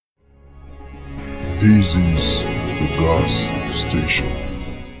This is the gas station.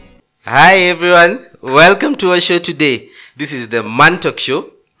 Hi everyone, welcome to our show today. This is the Man Talk Show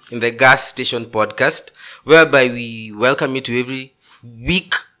in the Gas Station podcast, whereby we welcome you to every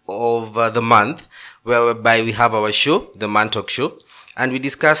week of the month, whereby we have our show, the Man Talk Show, and we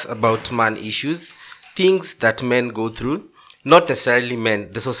discuss about man issues, things that men go through, not necessarily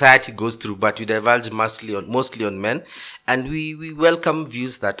men, the society goes through, but we diverge mostly on men, and we welcome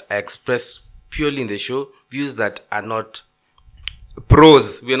views that are expressed purely in the show, views that are not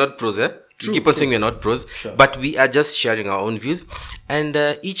pros. We are not pros, we keep on saying we are not pros, but we are just sharing our own views. And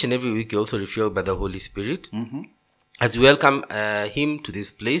each and every week, we also refueled by the Holy Spirit. As we welcome him to this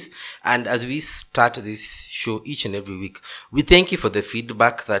place, and as we start this show each and every week, we thank you for the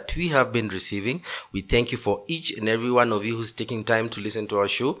feedback that we have been receiving. We thank you for each and every one of you who's taking time to listen to our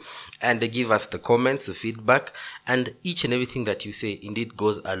show and give us the comments, the feedback, and each and everything that you say indeed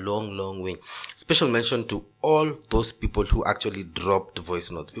goes a long, long way. Special mention to all those people who actually dropped voice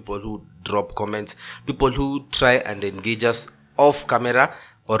notes, people who drop comments, people who try and engage us off camera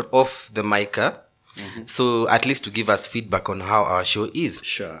or off the mic. So at least to give us feedback on how our show is.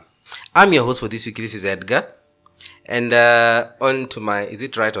 Sure. I'm your host for this week. This is Edgar. And on to my, is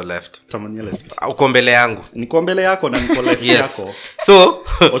it right or left? Tamania left. Uko mbele yangu. Niko mbele yako na niko left Yes. yako. So,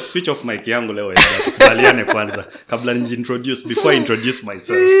 O switch off mic yangu leo Edgar. Baliane kwanza. Kabla introduce, before I introduce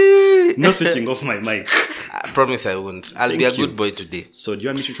myself. No switching off my mic. I promise I won't. I'll be a good boy today. So do you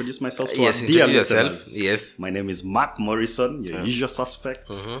want me to introduce myself to Yes, our dear introduce yourself. listeners? Yes. My name is Mark Morrison, your usual suspect.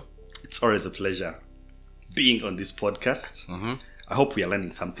 It's always a pleasure being on this podcast. I hope we are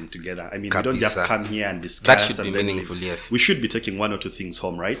learning something together. I mean, we don't just Kabisa. come here and discuss. That should and be then meaningful, leave. yes. We should be taking one or two things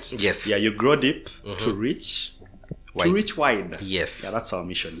home, right? Yes. Yeah, you grow deep to reach Wide. to reach wide. Yes. Yeah, that's our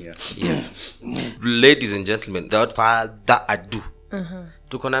mission here. Yes. Ladies and gentlemen, without further ado,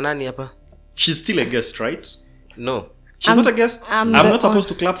 tuko na nani hapa? She's still a guest, right? No. She's not a guest. I'm the not supposed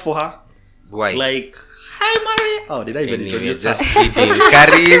to clap for her. Why? Like, hi, Maria. Oh, did I even Anyways, introduce just her? kidding.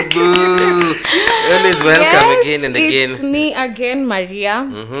 Karibu. Always welcome again and again. It's me again, Maria.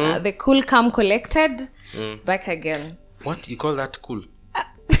 The cool, calm, collected. Back again. What? You call that cool?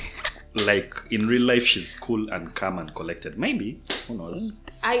 Like, in real life, she's cool and calm and collected. Maybe. Who knows?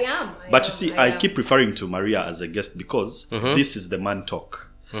 I am. But you see, I keep referring to Maria as a guest because this is the Man Talk.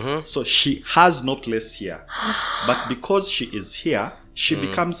 So she has no place here. But because she is here, she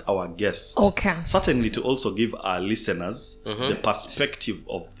becomes our guest. Okay. Certainly to also give our listeners the perspective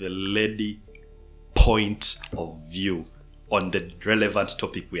of the lady point of view on the relevant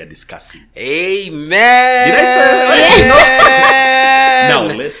topic we are discussing. Amen. Did I say Now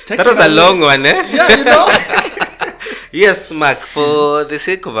let's take That was a long one, eh? Yeah, you know. Yes, Mark, for the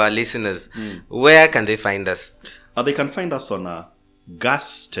sake of our listeners, where can they find us? They can find us on a Gas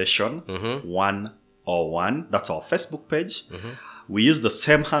Station 101. That's our Facebook page. We use the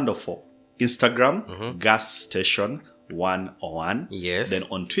same handle for Instagram, Gas Station 101. Yes. Then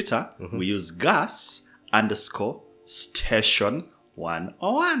on Twitter, we use gas_station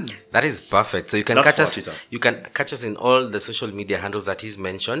 101. That is perfect. So you can That's catch for us. Twitter. You can catch us in all the social media handles that he's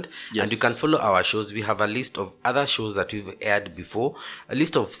mentioned, Yes. and you can follow our shows. We have a list of other shows that we've aired before, a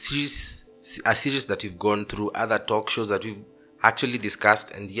list of series that we've gone through, other talk shows that we've actually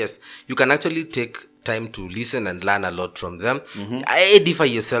discussed, and yes, you can actually take time to listen and learn a lot from them. Edify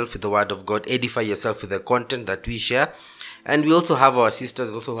yourself with the word of God, edify yourself with the content that we share. And we also have our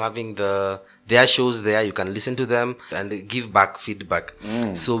sisters also having their shows there. You can listen to them and give back feedback.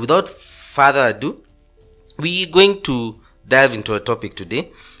 So without further ado, we're going to dive into a topic today.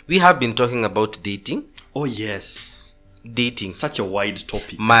 We have been talking about dating. Oh, yes. Dating. Such a wide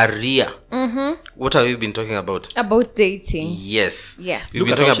topic. Maria, what have you been talking about? About dating. Yes. Yeah. We've Look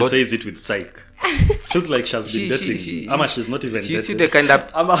been at how talking she about. says it with psych. Feels like she has been dating. Ama she's not even You dating. see the kind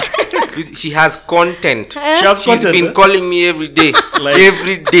of. Ama She has content. she has She's content, been eh? calling me every day. Like-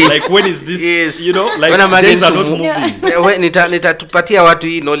 every day. Like when is this? Yes. You know, like When am I days are going not to moving. nitatupatia watu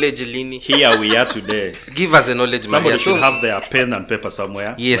hii knowledge lini. Here we are today. Give us the knowledge, Somebody Maria. should So, have their pen and paper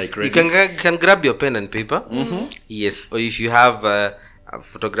somewhere. yes, like you ready. can grab your pen and paper. Yes, or if you have a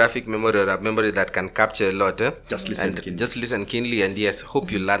photographic memory or a memory that can capture a lot, Just listen and keenly. just listen keenly, and yes,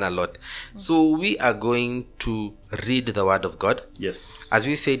 hope you learn a lot. So we are going to read the Word of God. Yes. As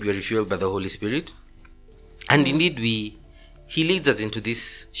we said, we are refueled by the Holy Spirit, and indeed He leads us into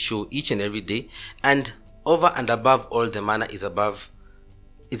this show each and every day, and over and above all, the manner is above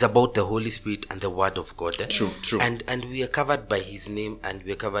is about the Holy Spirit and the Word of God. True. And we are covered by His name, and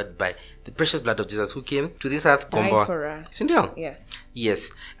we are covered by the precious blood of Jesus who came to this earth. Died for us. Sindio? Yes. Yes.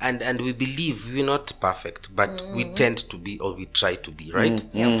 And we believe we're not perfect, but we tend to be, or we try to be, right?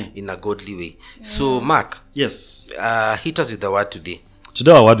 In a godly way. So, Mark, Yes. hit us with the word today.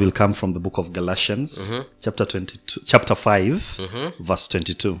 Today our word will come from the book of Galatians, chapter 5, verse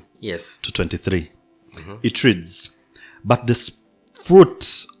 22 Yes. to 23. It reads, "But the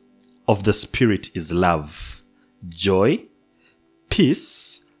fruit of the Spirit is love, joy,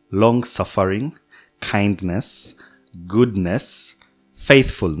 peace, long-suffering, kindness, goodness,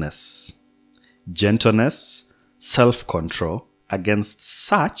 faithfulness, gentleness, self-control. Against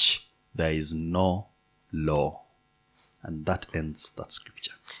such there is no law." And that ends that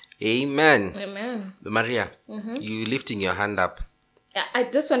scripture. Amen. Amen. Maria, you lifting your hand up. I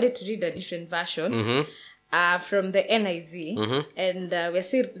just wanted to read a different version from the NIV, and we're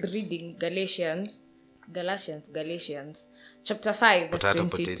still reading Galatians, chapter 5, verse Potato,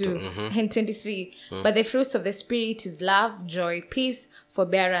 22 potato. and 23. But the fruits of the Spirit is love, joy, peace,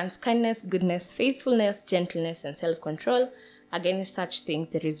 forbearance, kindness, goodness, faithfulness, gentleness, and self-control. Against such things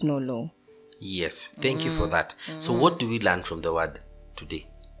there is no law. Yes. Thank you for that. So what do we learn from the word today?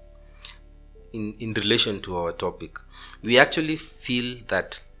 In relation to our topic, we actually feel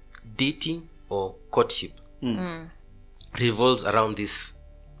that dating or courtship revolves around these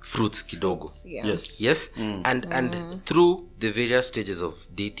fruits kidogo. Yeah. Yes. And through the various stages of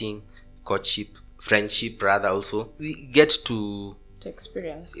dating, courtship, friendship rather also, we get to To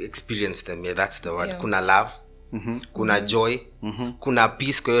experience them. Yeah, that's the word. Yeah. Kuna love, kuna joy, kuna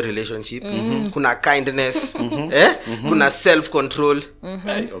peace kwa hiyo relationship, kuna kindness, kuna self-control,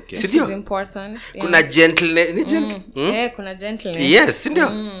 Okay. Which Sindio? is important. Yeah. kuna gentleness. Ni gentle? Kuna gentleness. Yes,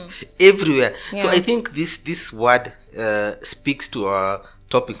 sindio? Everywhere. So Yeah. I think this word speaks to our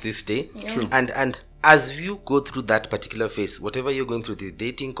topic this day. True. And as you go through that particular phase, whatever you're going through, this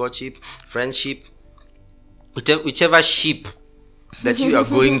dating, courtship, friendship, whichever ship that you are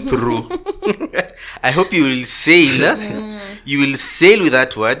going through, I hope you will sail. You will sail with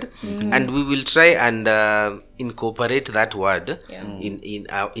that word, and we will try and incorporate that word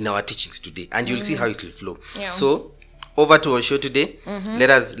in our teachings today, and you'll see how it will flow. Yeah. So, over to our show today. Let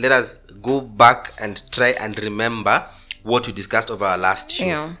us go back and try and remember what we discussed over our last show.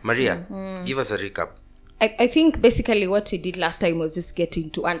 Yeah. Maria, give us a recap. I think basically what we did last time was just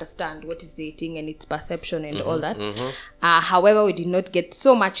getting to understand what is dating and its perception and all that. However, we did not get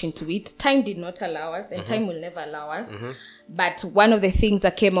so much into it. Time did not allow us, and time will never allow us. But one of the things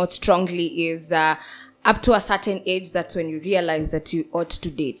that came out strongly is up to a certain age, that's when you realize that you ought to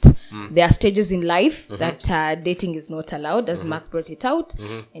date. There are stages in life that dating is not allowed, as Mark brought it out.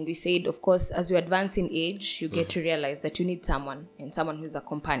 And we said, of course, as you advance in age, you get to realize that you need someone, and someone who's a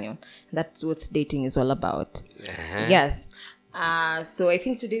companion. That's what dating is all about. Yes. So I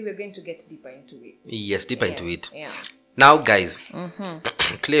think today we're going to get deeper into it. Yes, deeper into it. Yeah. Now, guys,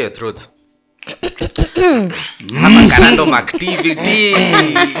 clear your throats. Have a random activity.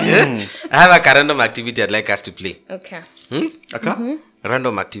 I have a random activity I'd like us to play. Okay. Okay?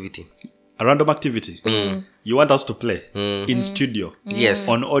 Random activity. A random activity. You want us to play in studio, Yes.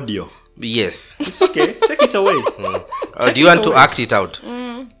 on audio. Yes. It's okay. Take it away. Or do you want to act it out?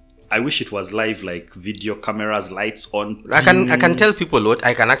 I wish it was live, like video cameras, lights on. I can tell people what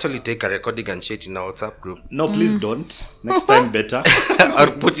I can actually take a recording and share it in our WhatsApp group, No, please don't. Next time, better. or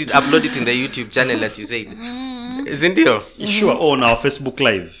upload it in the YouTube channel that you said. Isn't it? Sure. On our Facebook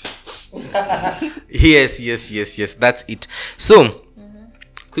Live. Yes. That's it. So,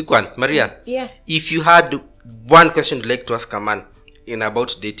 quick one, Maria. Yeah. If you had one question you'd like to ask a man in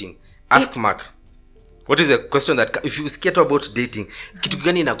about dating, ask Mark. What is the question that if you scared about dating, kitu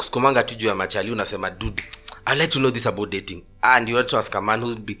gani inakusukumanga tu juu ya machali unasema, dude, I'd like to know this about dating, and you want to ask a man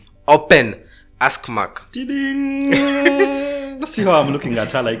who's be open, ask Mark. Ding. See how I'm looking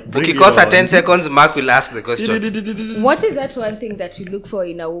at her like. bring it Ukikosa on. 10 seconds, Mark will ask the question. What is that one thing that you look for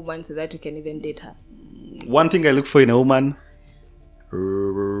in a woman so that you can even date her? One thing I look for in a woman,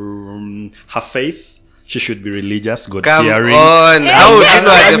 her faith. She should be religious, Come God-fearing. on. How would you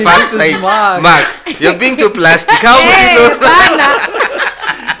know at the mean, first this is sight? Mark. You're being too plastic. How would you know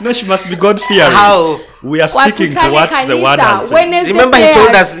that? No, she must be God-fearing. How? We are sticking to Wakutane what the word has said. Wednesday Remember he prayers.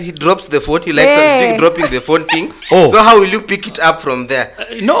 told us he drops the phone. He likes us doing dropping the phone thing. Oh. So how will you pick it up from there?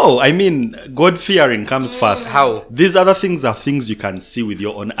 No, I mean, God-fearing comes first. How? These other things are things you can see with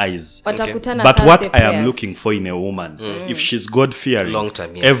your own eyes. Watakutana But Thursday what I am prayers. looking for in a woman, if she's God-fearing, Long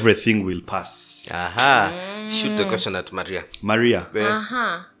term, yes. everything will pass. Aha. Shoot the question at Maria. Maria,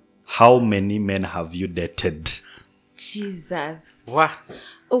 how many men have you dated? Jesus. Wow.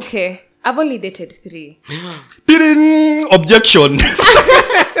 Okay. I've only dated 3. Ding! Objection.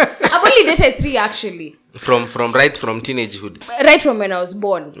 I've only dated 3 actually. From teenagehood. Right from when I was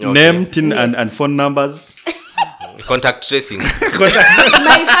born. Name, and phone numbers. Contact tracing.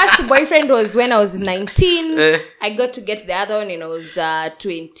 My first boyfriend was when I was 19. I got to get the other one when I was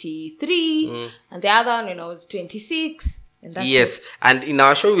 23. And the other one when I was 26. And that's Yes, and in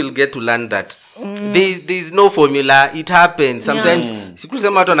our show we'll get to learn that there's no formula. It happens sometimes.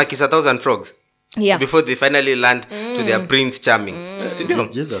 Sikusema watu wanakisa 1,000 frogs Yeah. before they finally land to their Prince Charming. Sindio?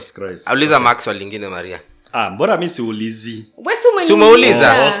 Jesus Christ. Auliza Max swali lingine Maria. Mbona mi siulizi? Si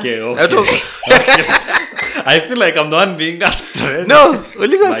umeuliza? Okay. I feel like I'm the one being asked. Right? No,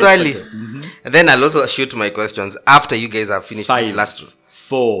 uliza swali. Okay. And then I'll also shoot my questions after you guys have finished 5, this last one.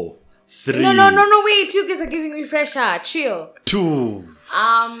 4, 3, No, wait. You guys are giving me pressure. Chill. 2.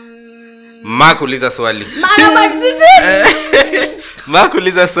 Mark uliza swali. Mark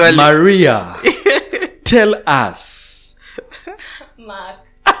uliza swali. Maria, tell us. Mark.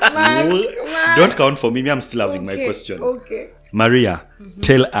 Don't count for me. I'm still having my question. Okay. Maria,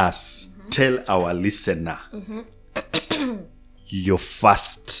 tell us. Tell our listener your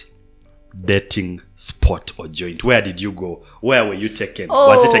first dating spot or joint. Where did you go? Where were you taken?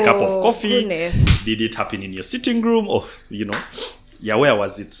 Was it a cup of coffee? Goodness. Did it happen in your sitting room? Or, where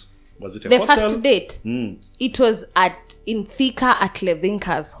was it? Was it a The hotel? first date, it was in Thika at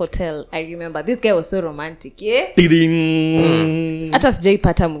Levinka's hotel. I remember. This guy was so romantic, yeah? Ding. Hata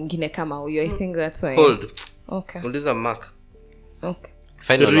sijaipata mwingine kama huyo. I think that's why. Hold. Okay. Uliza Mark. Okay.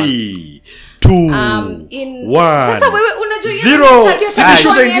 Final one. 3, 2, In 1. Sasa wewe unajua hiyo 0. hesabu ya Sisi kufanya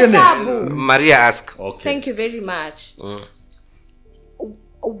shule ingine. hesabu. Maria ask. Okay. Thank you very much.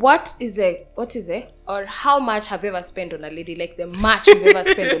 What is it? Or how much have you ever spent on a lady? Like the much you've ever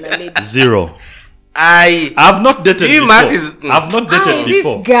spent on a lady? 0. I've not dated You before. Mark is- I've not dated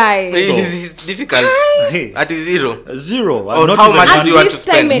before. This guy. He's difficult. Hey. At 0. 0. Or Not how even much one- do you want to At this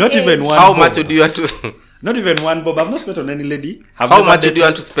time spend? and Not even age. one. How bob. much do you want to? Not even one bob. I've not spent on any lady. I've How never much do you dated.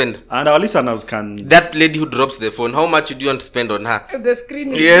 want to spend? And our listeners can. That lady who drops the phone. How much do you want to spend on her? The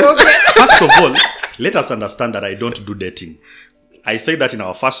screen is Yes. broken. First of all, let us understand that I don't do dating. I say that in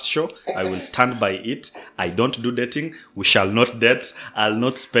our first show. I will stand by it. I don't do dating. We shall not date. I'll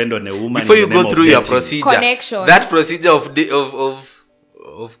not spend on a woman. Before in you the name go of through your dating. procedure, Connection. that procedure of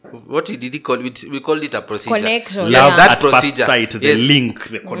what did he call it? We called it a procedure. Connection. Love Yes, that at procedure. first sight, the Yes. link,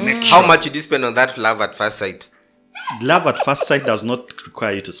 the connection. How much did you spend on that love at first sight? Love at first sight does not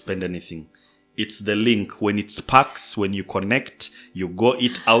require you to spend anything. It's the link. When it sparks, when you connect, you go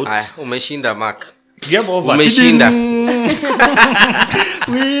it out. Umeshinda Mark. Game over. Umeshinda.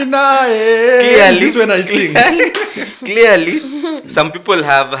 Winner, eh? Is this when I sing? Clearly, some people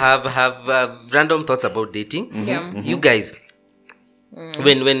have random thoughts about dating. Yeah. You guys,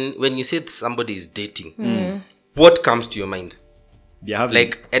 when you say somebody is dating, what comes to your mind? They're having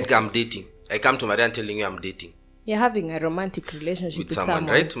Like Edgar, I'm dating. I come to Maria and telling you I'm dating You're having a romantic relationship with with someone,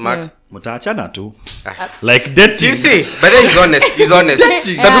 right? Mark. mutaachana tu. Ah. Like dating. You see, but then he's honest. He's honest.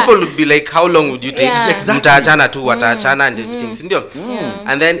 Some people would be like, "How long would you take?" Yeah. Exactly. Mtaachana tu, wataachana and everything. Sindio?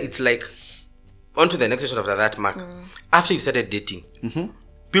 And then it's like, on to the next question after that, Mark. After you've started dating,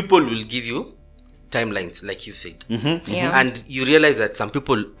 people will give you timelines, like you said, Yeah. and you realize that some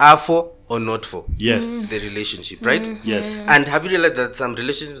people are for or not for Yes. the relationship, right? Yes. And have you realized that some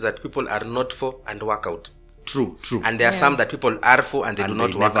relationships that people are not for and work out, True. and there are some that people are for and they do And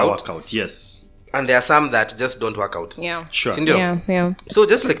not they work never out, work out. Yes. and there are some that just don't work out. Yeah. Sure. Sindio? Yeah. So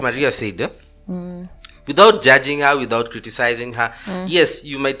just like Maria said, without judging her, without criticizing her, yes,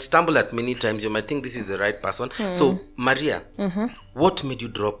 you might stumble at many times. You might think this is the right person. So Maria, what made you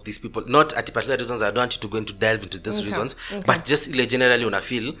drop these people? Not at particular reasons. I don't want you to go into delve into those reasons, but just generally una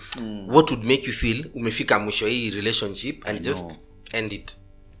feel, what would make you feel umefika mwisho hii relationship and just end it?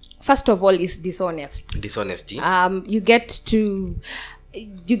 First of all, it's dishonest. Dishonesty. You get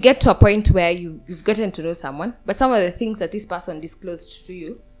to a point where you've gotten to know someone, but some of the things that this person disclosed to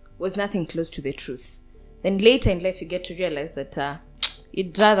you was nothing close to the truth. Then later in life, you get to realize that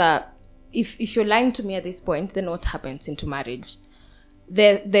you'd rather, if you're lying to me at this point, then what happens into marriage?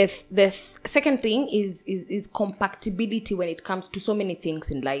 The second thing is compatibility when it comes to so many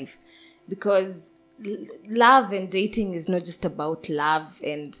things in life, because love and dating is not just about love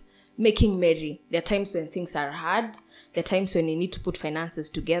and making merry. There are times when things are hard. There are times when you need to put finances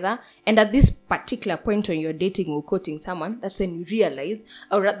together. And at this particular point when you're dating or courting someone, that's when you realize,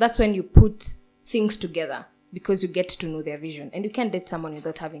 or that's when you put things together, because you get to know their vision. And you can't date someone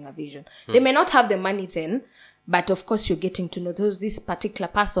without having a vision. They may not have the money then, but of course you're getting to know this particular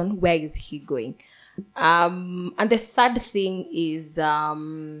person, where is he going? And the third thing is, I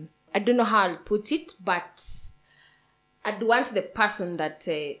don't know how I'll put it, but I'd want the person that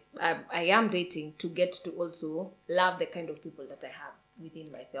I am dating to get to also love the kind of people that I have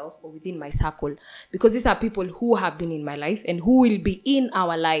within myself or within my circle. Because these are people who have been in my life and who will be in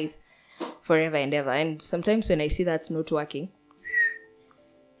our life forever and ever. And sometimes when I see that's not working.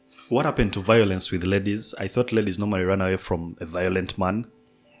 What happened to violence with ladies? I thought ladies normally run away from a violent man.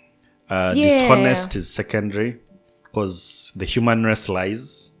 Dishonest is secondary because the human race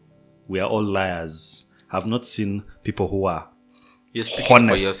lies. We are all liars. I've not seen people who are You're speaking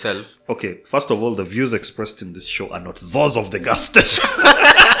honest. for yourself. Okay, first of all, the views expressed in this show are not those of the gas station.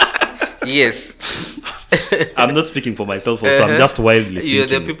 Yes. I'm not speaking for myself also. I'm just wildly thinking. You're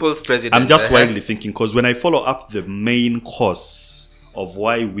the people's president. I'm just wildly thinking because when I follow up the main cause of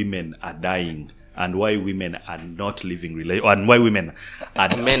why women are dying and why women are not living and why women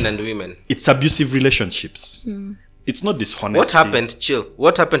are Men and women. it's abusive relationships. It's not dishonesty. What happened? Chill.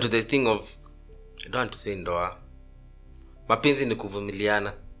 What happened to the thing of, I don't want to say ndoa. Mapenzi ni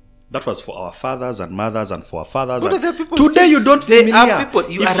kuvumiliana. That was for our fathers and mothers and for our fathers. What and are the people today still- you don't They familiar. are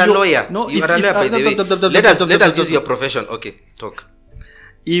people. You If are a lawyer. No, You are a lawyer, by the way. Let us use your profession. Okay, talk.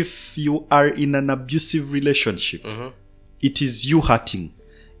 If you are in an abusive relationship, it is you hurting.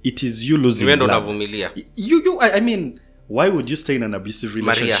 It is you losing Niwe ndo love. unavumilia. I mean, why would you stay in an abusive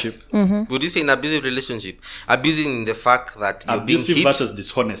Maria. relationship? Would you say in abusive relationship? Abusing in the fact that you're Abusive being hit. versus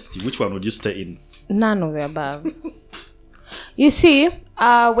dishonesty. Which one would you stay in? None of the above. You see,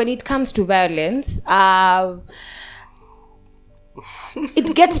 when it comes to violence,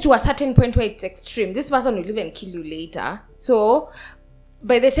 it gets to a certain point where it's extreme. This person will even kill you later. So,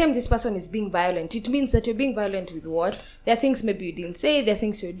 by the time this person is being violent, it means that you're being violent with what? There are things maybe you didn't say, there are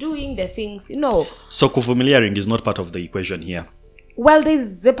things you're doing, there are things, So kuvumiliaring is not part of the equation here. Well,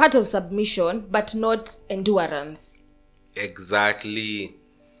 there's the part of submission, but not endurance. Exactly.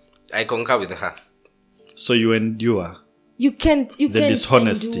 I concur with her. So you endure You can't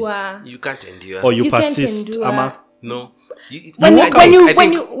dishonesty. endure. You can't endure. or you You can't persist, endure. Ama. No. When you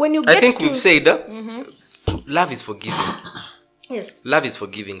I get think to we've said love is forgiving. yes. Love is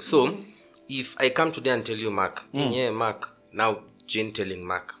forgiving. So if I come today and tell you, Mark, yeah, Mark, now Jane telling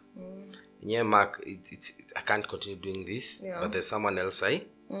Mark, yeah, Mark, it's I can't continue doing this, but there's someone else I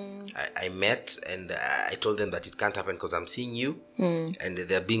met and I told them that it can't happen because I'm seeing you, and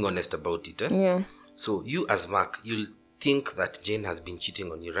they're being honest about it. Yeah. So you as Mark, you'll think that Jane has been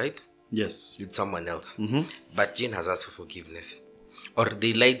cheating on you, right? Yes. With someone else. But Jane has asked for forgiveness. Or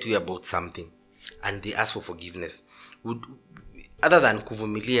they lied to you about something and they asked for forgiveness. Other than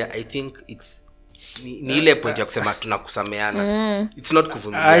kuvumilia, I think it's ni ile point ya kusema tunakusameana. It's not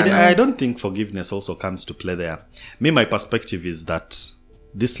kuvumiliana. I don't think forgiveness also comes to play there. My perspective is that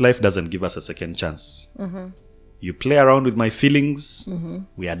this life doesn't give us a second chance. You play around with my feelings,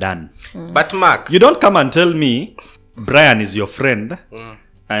 we are done. But Mark, You don't come and tell me Brian is your friend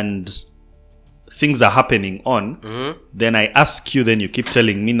and things are happening on. Then I ask you, then you keep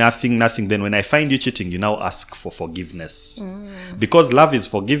telling me nothing. Then when I find you cheating, you now ask for forgiveness. Because love is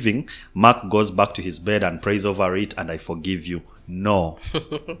forgiving, Mark goes back to his bed and prays over it and I forgive you. No.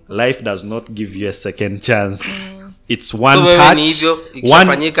 Life does not give you a second chance. It's one so wewe touch. ni hivyo,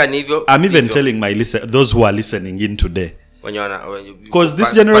 ikishafanyika ni hivyo. I'm even hivyo. telling those who are listening in today. Because this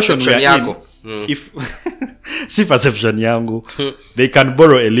Pa- generation we perception are yako. in, if see perception yangu, they can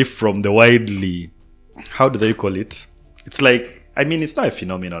borrow a leaf from the widely, how do they call it? It's like, I mean, it's not a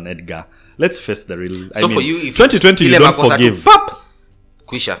phenomenon, Edgar. Let's face the real. So for you, if 2020, you ile don't makosa tu, forgive. pop,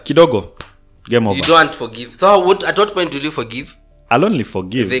 kwisha. Kidogo, game over. You don't forgive. So at what point do you forgive? I'll only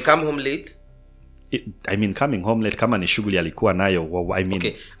forgive. If they come home late? Coming home late, kama ni shughuli alikuwa nayo. I mean,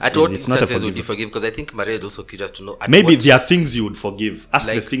 Okay. At what it's not a instances would you forgive. forgive? Because I think Maria is also curious to know. At Maybe what, there are things you would forgive. Ask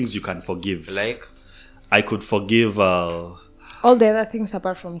the Like- things you can forgive. like, I could forgive. All the other things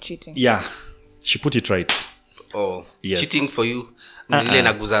apart from cheating. Yeah, she put it right. Yes. cheating for you. Ile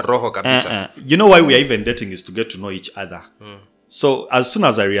naguza roho kabisa. You know why we are even dating is to get to know each other. So as soon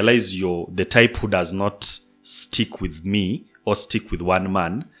as I realize you're the type who does not stick with me or stick with one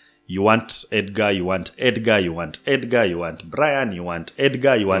man, you want Edgar, you want Edgar, you want Edgar, you want Brian, you want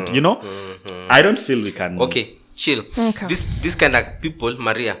Edgar, you want, I don't feel we can. Okay, chill. Okay. This kind of people,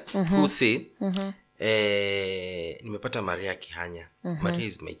 Maria, who say, nimepata Maria Kihanya. Maria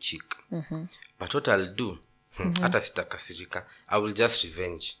is my chick. But what I'll do, hata sitakasirika, I will just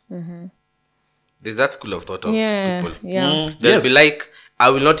revenge. There's that school of thought of people. Yeah. They'll Yes. be like, I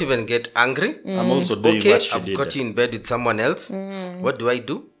will not even get angry. I'm also doing Okay, what she I've did. got you in bed with someone else. What do I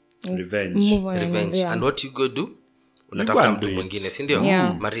do? Revenge. Move on. Revenge. Yeah. And what you go do? go Unatafuta and mtu do it. mwingine, si ndio?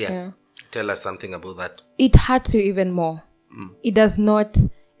 Yeah. Maria, Yeah. Tell us something about that. it hurts you even more. It does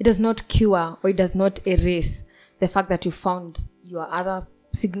not cure, or it does not erase the fact that you found your other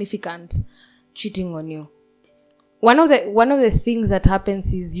significant cheating on you. One of the things that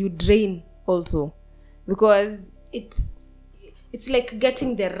happens is you drain also, because it's like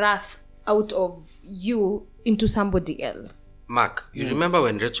getting the wrath out of you into somebody else. Mark, you remember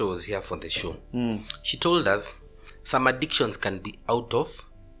when Rachel was here for the show? She told us some addictions can be out of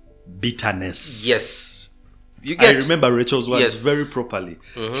Bitterness. yes. You I get remember Rachel's words Yes. very properly.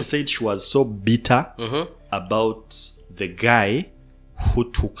 She said she was so bitter about the guy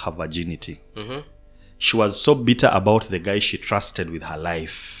who took her virginity. She was so bitter about the guy she trusted with her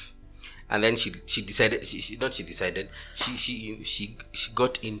life. and then she decided she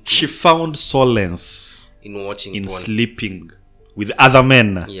got into She found solace in watching in porn. sleeping with other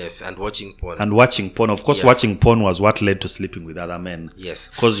men Yes, and watching porn. and watching porn. Of course, Yes. watching porn was what led to sleeping with other men. Yes,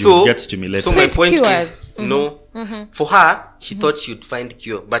 Because you get stimulated. So my it point cures. is, no, for her, she thought she would find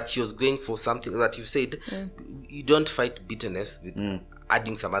cure, but she was going for something that you said. You don't fight bitterness with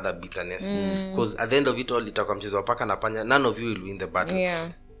adding some other bitterness, because at the end of it all, itakuwa mchezo wa paka na panya. None of you will win the battle, Yeah.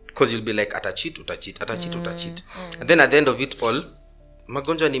 because you'll be like atachit, and then at the end of it all,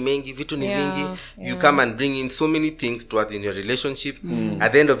 magonjwa ni mengi, vitu ni vingi. You come and bring in so many things towards in your relationship.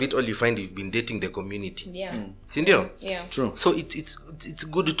 At the end of it all, you find you've been dating the community. Yeah. Sindio? Yeah. True. So it's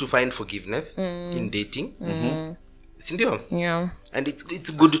good to find forgiveness in dating. Sindio? Yeah. And it's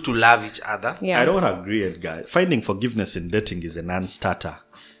good to love each other. Yeah. I don't agree, Edgar. Finding forgiveness in dating is a non-starter.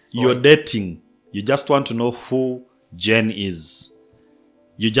 You're dating. You just want to know who Jen is.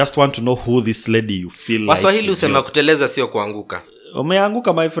 You just want to know who this lady you feel like Waswahili is usema yours. kuteleza sio kuanguka.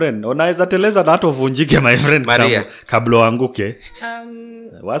 Umeanguka my friend. Unaweza teleza na hata uvunjike my friend Maria. kabla uanguke.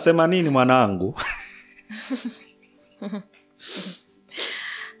 Wasema nini mwanangu?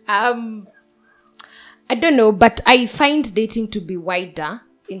 I don't know, but I find dating to be wider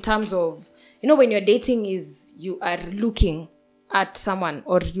in terms of, when you're dating is you are looking at someone,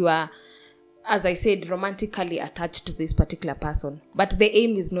 or you are, as I said, romantically attached to this particular person. But the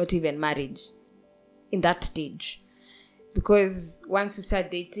aim is not even marriage in that stage. Because once you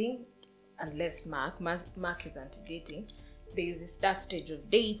start dating, unless Mark isn't dating, there is that stage of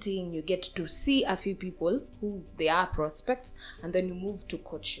dating. You get to see a few people who they are prospects, and then you move to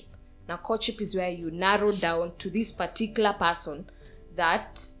courtship. Now, courtship is where you narrow down to this particular person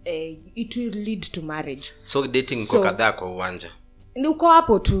that it will lead to marriage. So dating So- kwa kadhaa kwa uwanja. Ni uko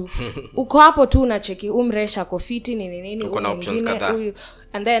hapo tu unacheki umresha kofiti nini Uko na huyu options mwingine, kadhaa. huyu.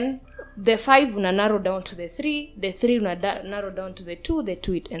 And then the 5 una narrow down to the 3, the 3 una narrow down to the 2, the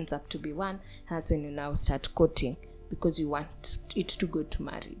 2 it ends up to be 1. That's when you now start courting, because you want it to go to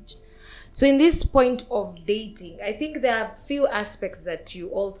marriage. So in this point of dating, I think there are few aspects that you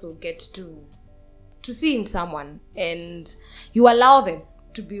also get to see in someone, and you allow them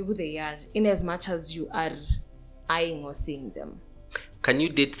to be who they are in as much as you are eyeing or seeing them. Can you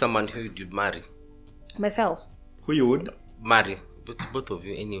date someone who you'd marry? Myself. Who you would? Marry. Both of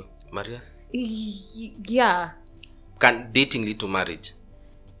you, anyway. Maria? Yeah. Can dating lead to marriage?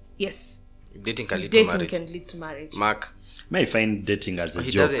 Yes. Dating can lead Dating to marriage. can lead to marriage. Mark? May find dating as a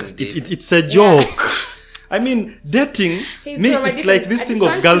He joke. doesn't date. It's a joke. I mean, dating, He's me, from a it's like different- this I thing just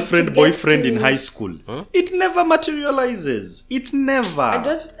want of to girlfriend, get boyfriend in to- high school. It never materializes. It never. I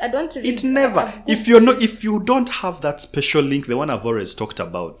don't want to read It never. a book. If you don't have that special link, the one I've always talked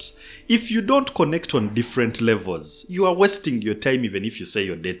about, if you don't connect on different levels, you are wasting your time even if you say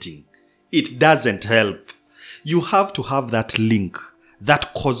you're dating. It doesn't help. You have to have that link,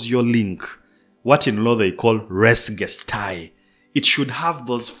 that causal link, what in law they call res gestae. It should have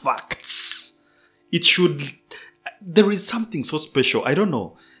those facts. It should. There is something so special. I don't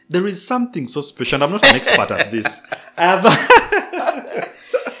know. There is something so special. And I'm not an expert at this.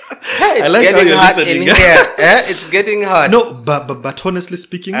 It's like how getting you're hot in listening. here. It's getting hot. No, but honestly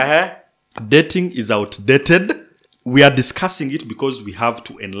speaking, Uh-huh. dating is outdated. We are discussing it because we have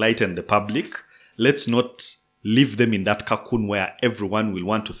to enlighten the public. Let's not leave them in that cocoon where everyone will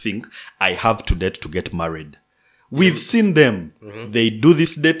want to think, I have to date to get married. We've seen them. They do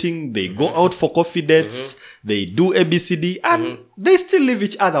this dating. They go out for coffee dates. They do ABCD, and they still leave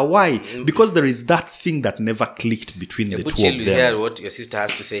each other. Why? Because there is that thing that never clicked between the But two chill, of hear them. what your sister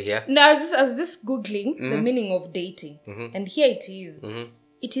has to say here. No, I was just Googling the meaning of dating. And here it is.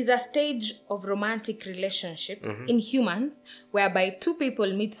 It is a stage of romantic relationships in humans whereby two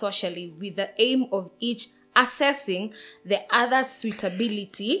people meet socially with the aim of each assessing the other's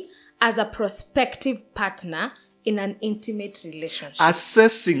suitability as a prospective partner in an intimate relationship.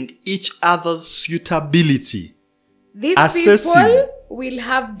 Assessing each other's suitability. These assessing. people will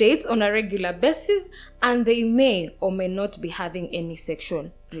have dates on a regular basis, and they may or may not be having any sexual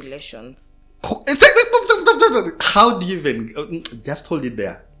relations. How do you even just hold it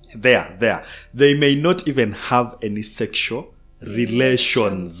there? There. They may not even have any sexual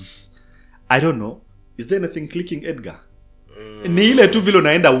relations. I don't know. Is there anything clicking, Edgar? Ni ile tu vile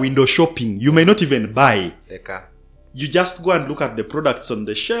unaenda window shopping. You may not even buy. You just go and look at the products on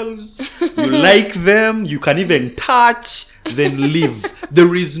the shelves. You like them. You can even touch. Then leave.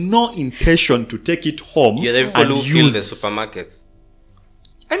 There is no intention to take it home Yeah, the people and who fill use. the supermarkets.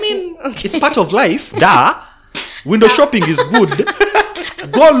 I mean, it's part of life. Duh. Window shopping is good.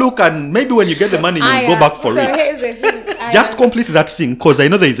 Go look and maybe when you get the money, you'll go back for it. Here's the thing. Just complete that thing because I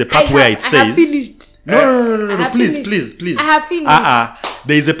know there is a part where it I have says. finished. No. Please. I have finished.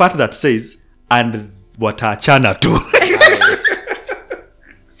 There is a part that says, and watachana too.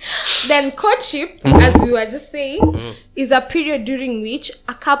 Then courtship, as we were just saying, is a period during which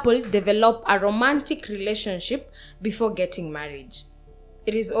a couple develop a romantic relationship before getting married.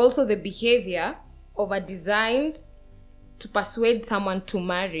 It is also the behavior of a designed to persuade someone to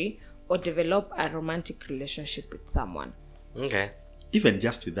marry or develop a romantic relationship with someone. Okay. Even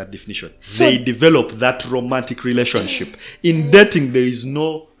just with that definition, they develop that romantic relationship. In dating, there is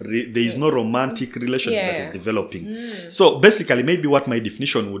no romantic relationship that is developing. So basically, maybe what my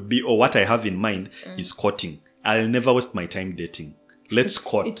definition would be, or what I have in mind, is courting. I'll never waste my time dating. Let's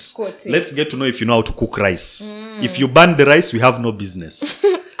court. It's courting. Let's get to know if you know how to cook rice. If you burn the rice, we have no business.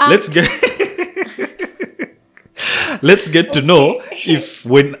 Let's get to know if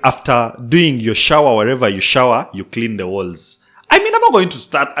when after doing your shower, wherever you shower, you clean the walls. I mean, I'm not going to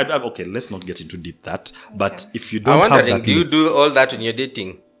start. Okay, let's not get into deep that. But if you don't I'm have wondering, that, do you do all that when you're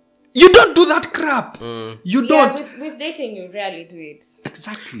dating? you don't do that crap. You don't. With dating, you rarely do it.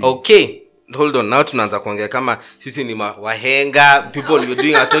 Exactly. Okay. Hold on. Now tunaanza kuongea kama sisi ni wahenga. People we're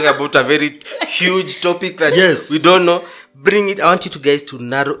doing are talking about a very huge topic that we don't know. Bring it. I want you guys to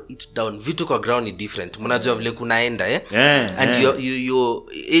narrow it down. Vitu kwa ground ni different. Mnajua vile kunaenda and your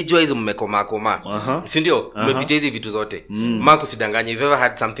age wise mmekoma. Si ndio? Mmepita hizi vitu zote. Mark usidanganye. You've ever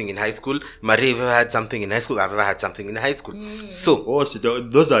had something in high school. Maria, you've ever had something in high school. I've ever had something in high school. So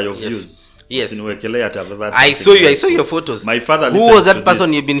those are your views. Yes. I saw your photos. My father Who was that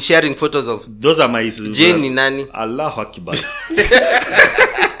person you've been sharing photos of? Those are my Jane ni nani? Allahu Akbar.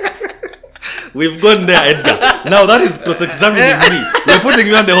 We've gone there, Edgar. Now that is cross-examining me. You're putting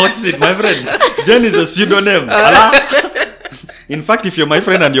me on the hot seat, my friend. Jen is a pseudonym. Allah. In fact, if you're my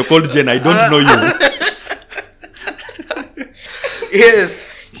friend and you're called Jen, I don't know you. Yes.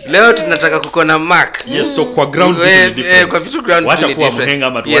 Leo tunataka kukona Mark. Yes, so kwa ground vitu different. Kwa vitu ground wacha vitu kuwa different. Mhenga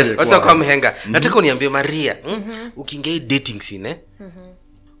ama yes, tuwaje wacha kuwa mhenga. Nataka uniambie Maria, ukiingia dating scene,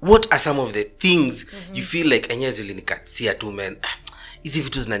 what are some of the things you feel like enyewe zilinikatia tu man? Hizi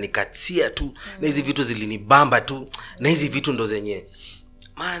vitu zinanikatia tu, na hizi vitu zilinibamba tu, na hizi vitu ndo zenye.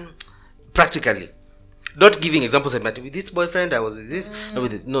 Man, practically. Not giving examples of with this boyfriend I was with this, not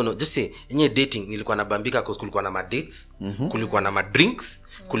with this. No, just say enye dating nilikuwa nabambika cause kulikuwa na dates, kulikuwa na drinks,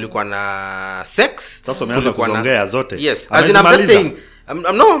 kulikuwa na sex. Sasa umeanza kuzongea zote. Yes, as in I'm just saying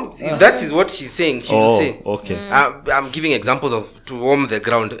I'm not that is what she's saying. She will say. Okay. I'm giving examples of to warm the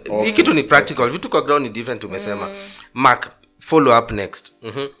ground. Ikitu ni practical, vitu kwa ground ni different tumesema. Mark, follow up next.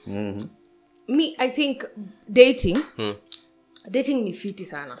 Me, I think dating ni fiti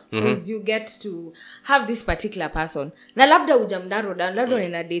sana because you get to have this particular person na labda ujamdaro labda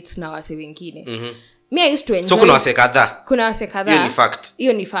unaenda dates na wase wengine. Me, I used to enjoy. So kuna wase kadhaa.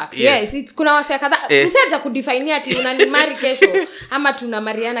 Hiyo ni fact. Yes, kuna wase kadhaa. Mtaja kudefine ati unanimari kesho ama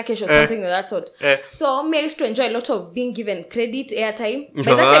tunamariana kesho, something of that sort. So me, I used to enjoy a lot of being given credit, airtime. By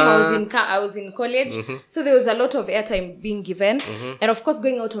that time I was in college. So there was a lot of airtime being given. And of course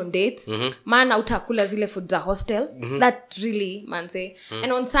going out on dates. Maana utakula zile food za hostel. That really, man say.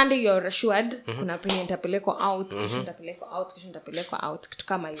 And on Sunday you're assured kuna penye nitapelekwa out, kesho nitapelekwa out, kitu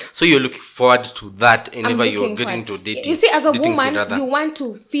kama hiyo. So you're looking forward to that whenever you're getting to dating. You see, as a woman, you want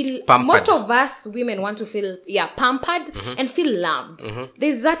to feel pampered. Most of us women want to feel pampered and feel loved.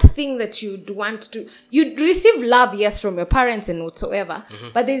 There's that thing that you'd receive love, yes, from your parents and whatsoever,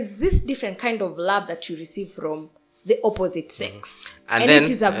 but there's this different kind of love that you receive from the opposite sex, and then, it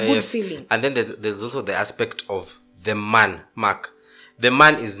is a good feeling. And then there's also the aspect of the man, Mark. The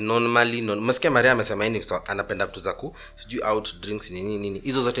man is normally masikia Maria amesema yeye anapenda vitu za sijui out drinks nini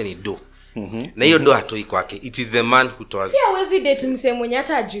hizo zote ni do. Na hiyo ndo hatoi kwake. It is the man who toes. Yeah, wezi date mse mwenye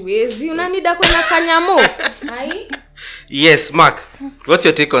hata ajiwezi. Unanida kwenda kanyamo. Hai? Yes, Mark. What's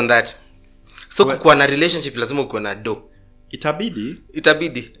your take on that? So kuwa na relationship lazima uko na do.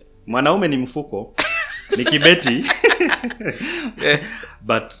 Itabidi. Mwanaume ni mfuko. Ni kibeti.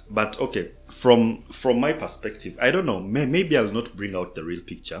 But okay, from my perspective, I don't know. Maybe I'll not bring out the real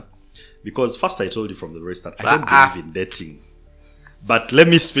picture, because first I told you from the very start, I don't believe in dating. But let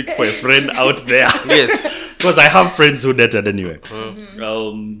me speak for a friend out there. Yes. Because I have friends who dated anyway.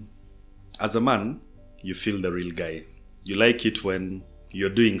 As a man, you feel the real guy. You like it when you're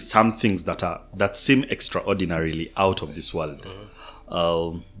doing some things that seem extraordinarily out of this world.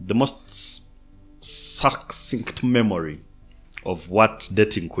 The most succinct memory of what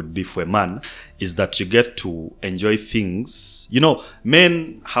dating could be for a man is that you get to enjoy things. You know,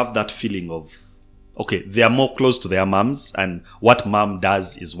 men have that feeling of, okay, they are more close to their moms, and what mom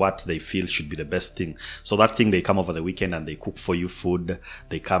does is what they feel should be the best thing. So that thing, they come over the weekend and they cook for you food.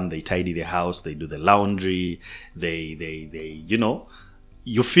 They come, they tidy the house, they do the laundry. They you know,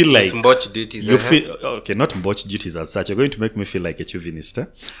 you feel like Mbotch duties. you feel okay, not mbotch duties as such. You're going to make me feel like a chauvinist,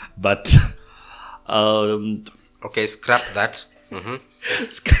 but Okay, scrap that.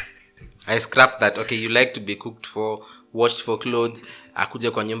 I scrap that. Okay, you like to be cooked for, washed for clothes,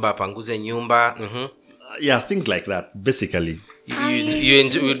 akuje kwa nyumba apanguze nyumba. yeah, things like that, basically. You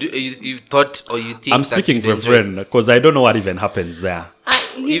enjoy, you thought or you think I'm speaking that for a friend because I don't know what even happens there.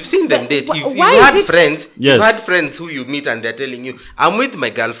 You've seen them date. You've why had is it- friends. Yes. You've had friends who you meet and they're telling you, "I'm with my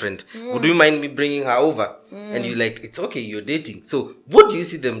girlfriend. Would you mind me bringing her over?" And you're like, "It's okay. You're dating." So what do you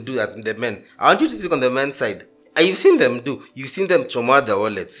see them do as the men? I want you to speak on the men's side. You've seen them do. You've seen them choma the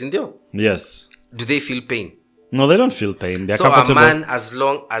wallets. Sindio? Yes. Do they feel pain? No, they don't feel pain. They're So a comfortable. man, as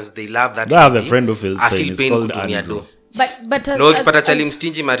long as they love that, They have a lady, friend who feels I pain. feel It's pain called kutumia Andrew. do. But as, No, as- ukipata as- chali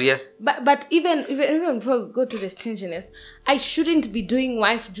mstinji Maria. but even before we go to the stinginess, I shouldn't be doing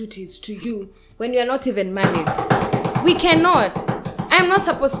wife duties to you when we are not even married. We cannot. I'm not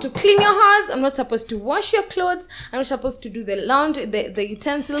supposed to clean your house. I'm not supposed to wash your clothes. I'm not supposed to do the laundry, the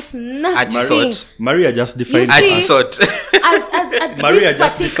utensils, nothing. Ajisot. Maria just defined You see- Ajisot. At Maria this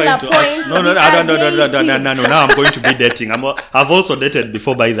just particular defined to point, us. No. we are dating. Now I'm going to be dating. I've also dated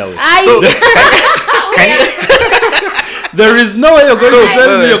before, by the way. There is no way you're going to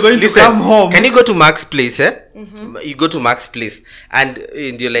tell me you're going Listen, to come home. Can you go to Mark's place, You go to Mark's place and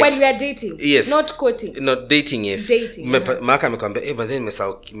you're like, While we are dating. Yes. Not quoting. not dating, yes. Dating, Mark amekwambia, "Eh, manze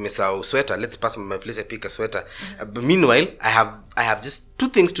nimesahau sweater. Let's pass my place and pick a sweater." But meanwhile, I have just two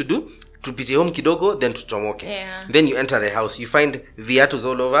things to do. Tupitie home kidogo, then tuchomoke. Yeah. Then you enter the house. You find viatus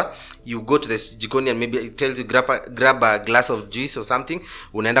all over. You go to the jikoni and maybe it tells you grab a glass of juice or something.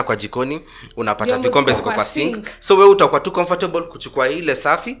 Unaenda kwa jikoni, unapata Vyombo vikombe ziko ziko kwa kwa sink. sink. So wewe utakuwa too comfortable kuchukua ile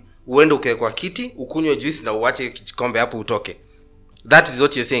safi, uende ukae kwa kiti, ukunywe juice na uache kikombe hapo utoke. That is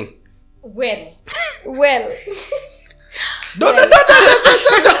what you're saying. Well.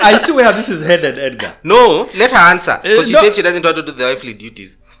 I see where this is headed, Edgar. No, let her answer. Because she no. said she doesn't want to do the wifely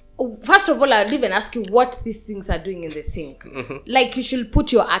duties. First of all, I'll even ask you what these things are doing in the sink. Like, you should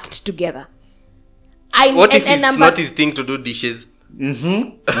put your act together. What if it's not his thing to do dishes? Why is he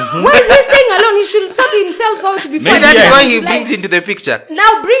staying alone? He should sort himself out before. Maybe that's yeah. why he Like, brings into the picture.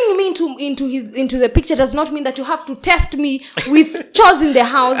 now bringing me into the picture does not mean that you have to test me with chores in the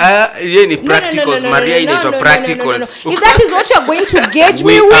house. Yeah, ni practicals. Maria inaitwa practicals. If that is what you're going to gauge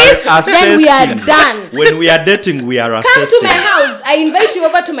We me with, are then we are assessing. done. When we are dating, we are Come assessing. to my house. I invite you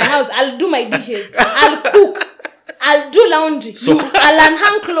over to my house. I'll do my dishes. I'll cook. I'll do laundry. I'll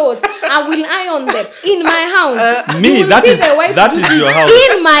unhang clothes. I will iron them in my house. Me, You will that see is the wife that do is this your house.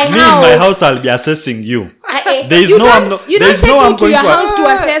 In my Me house. in my house, I'll be assessing you. There is you no don't, I'm not- you there don't is take no me I'm to going your to- house to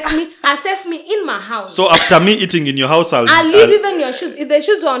assess me. Assess me in my house. So after me eating in your house, I'll leave even your shoes. If the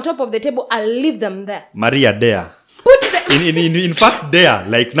shoes were on top of the table, I'll leave them there. Maria there. Put them. In fact, there.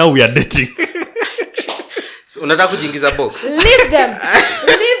 Like now we are dating. Unataka kujiingiza box. Leave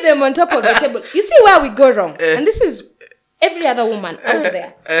them on top of the table. You see where we go wrong, and this is every other woman out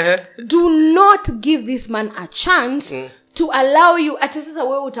there. Do not give this man a chance to allow you. Ati sasa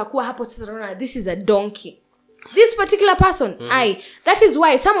wewe utakuwa hapo sasa unaona this is a donkey. This particular person, that is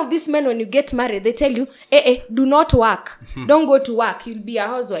why some of these men, when you get married, they tell you, do not work. Don't go to work. You'll be a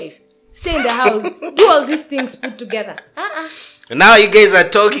housewife. Stay in the house. Do all these things put together. Now you guys are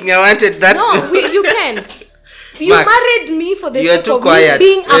talking. I wanted that. No, you can't. You Mark, married me for the you are sake too of quiet. me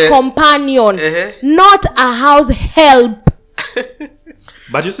being a companion, not a house help.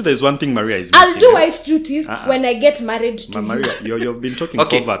 But you see, there's one thing Maria is missing. I'll do wife duties when I get married to you. Maria, you've been talking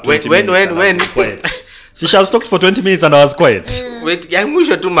Okay, for over when- 20 when- minutes. when- and I've been quiet. See, she has talked for 20 minutes and I was quiet. Wait, yeah,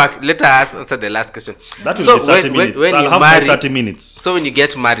 mwisho tu Mark. Let her answer the last question. That will So be 30 when minutes. when I'll you have my marry, 30 minutes. so when you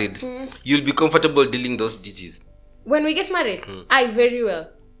get married, you'll be comfortable dealing those duties. When we get married, I very well.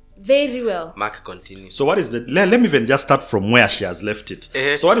 Very well. Mark, continue. So what is the? Let me even just start from where she has left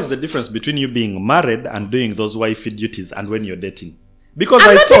it. So what is the difference between you being married and doing those wifey duties and when you're dating? Because I'm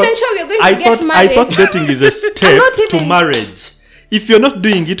I not thought, even sure we're going to I get thought, married. I thought dating is a step not to even- marriage. If you're not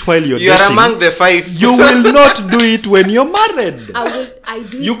doing it while you're You are dating, among the 5. you will not do it when you're married. I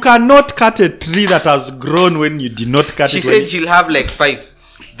do You it. cannot cut a tree that has grown when you did not cut She it. when said she'll have like 5.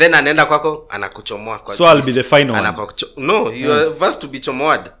 Then anaenda kwako anakuchomoa kwa So I'll twist. be the final one. No, you are first to be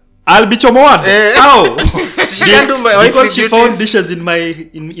chomoad. I'll be chomoad. How? She can't do my wifely Because she duties. found dishes in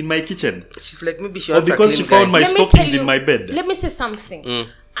my kitchen. She's like, maybe she Or wants a because clean she found guy. my Let me tell stockings you- in my bed. Let me say something.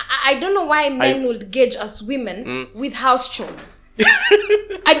 I don't know why men would gauge us women with house chores.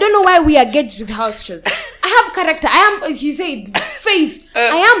 I don't know why we are gauged with house chores. I have character. He said, faith.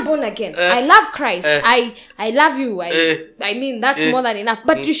 I am born again. I love Christ. I love you. I mean, that's more than enough.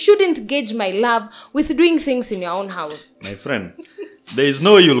 But you shouldn't gauge my love with doing things in your own house. My friend, there is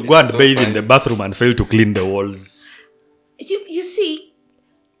no way you'll go and bathe in the bathroom and fail to clean the walls. You see,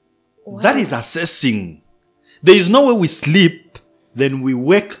 That is assessing. There is no way we sleep, then we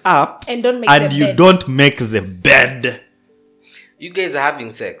wake up And don't make and the you bed. don't make the bed. You guys are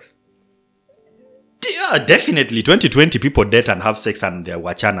having sex. Yeah, definitely. 2020 people date and have sex and they're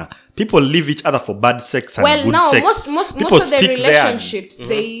wachana. People leave each other for bad sex and well, good now sex. most People of the stick there and- relationships,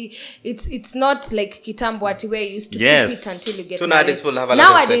 it's not like kitambo ati where you used to Yes. keep it until you get So married. nowadays people have a lot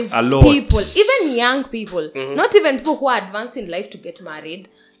of Nowadays, sex. A lot. people, even young people, not even people who are advanced in life to get married,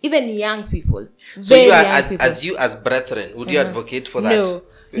 even young people, So very you are, young people. as you as brethren, would you advocate for that?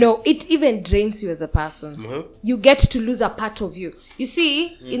 No, it even drains you as a person. You get to lose a part of you. You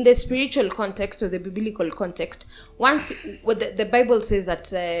see, in the spiritual context or the biblical context, once what the Bible says that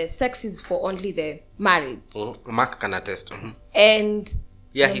sex is for only the married, Mark can attest. and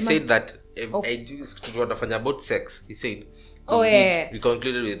Yeah, he said that I do tunafanya about sex. He said, Oh, yeah. we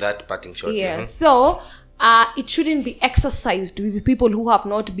concluded with that parting shot. yeah, so it shouldn't be exercised with people who have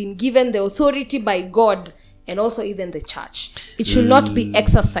not been given the authority by God. And also even the church. It should not be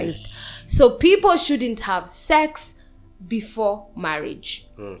exercised. So people shouldn't have sex before marriage.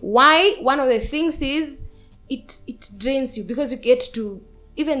 Why? One of the things is it drains you because you get to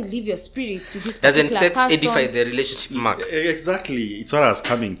even leave your spirit to this Doesn't particular sex person. edify the relationship, Mark? Exactly. It's what I was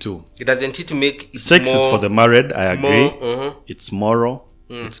coming to. Doesn't it make it Sex is more- for the married, I agree. more, It's moral.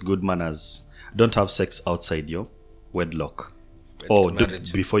 It's good manners. Don't have sex outside your wedlock. Or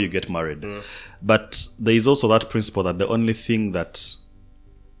marriage. before you get married. But there is also that principle that the only thing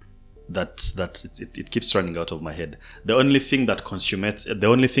it keeps running out of my head. The only thing that consummates, the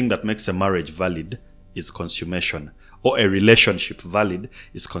only thing that makes a marriage valid is consummation. Or a relationship valid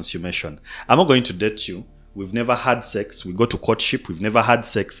is consummation. I'm not going to date you. We've never had sex. We go to courtship. We've never had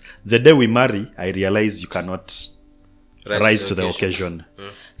sex. The day we marry, I realize you cannot rise to the occasion.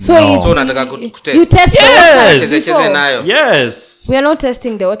 So No. So unataka kutest. you test Yes. the Cheze waters nayo. before. Yes. We are not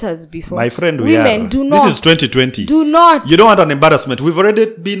testing the waters before. My friend, we women are. do not. This is 2020. Do not. You don't want an embarrassment. We've already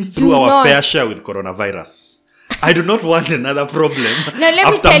been through Do our not. fair share with coronavirus. I do not want another problem No, let me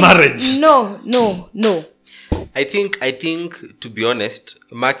after tell marriage. you. No. I think to be honest,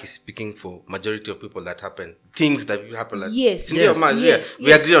 Mark is speaking for majority of people that happen. Things that will happen. Like, Yes, Sindio, yes, Mark, yes, we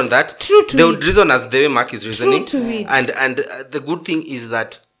yes. agree on that. True to They it. would reason as the way Mark is reasoning. to it. And the good thing is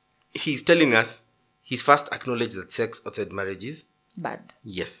that he's telling us he's first acknowledged that sex outside marriage is Bad.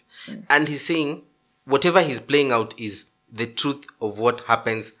 yes. And he's saying whatever he's playing out is the truth of what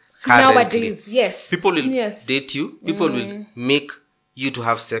happens currently. Nowadays, yes. People will Yes. date you. People will make you to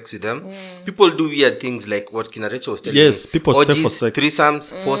have sex with them. People do weird things like what Kina Rachel was telling Yes, me. people stay for Orgies, sex.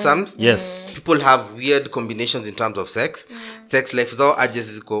 threesomes, foursomes. Yes. People have weird combinations in terms of sex. Sex life zao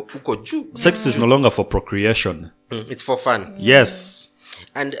urges ziko uko juu. Sex is no longer for procreation. It's for fun. Yes.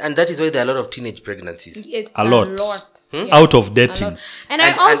 And that is why there are a lot of teenage pregnancies. A lot. Yeah. Out of A dating. lot. And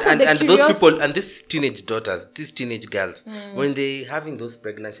I also and the those curious- people and these teenage daughters, these teenage girls, when they having those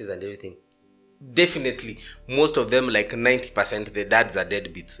pregnancies and everything, definitely most of them, like 90%, the dads are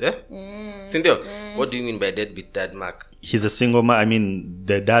deadbeats. Eh? Sindio, what do you mean by deadbeat dad, Mark? He's a single man. I mean,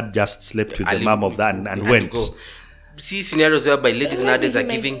 the dad just slept with the Ali- mom of that and had to went. go. See scenarios whereby ladies nowadays are he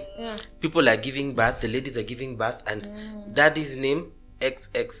might- giving, yeah. people are giving birth, the ladies are giving birth, and daddy's name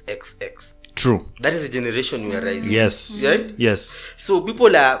XXXX. True. That is the generation we are rising. Yes. Right? Yes. So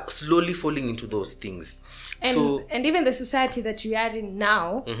people are slowly falling into those things. and, so and even the society that we are in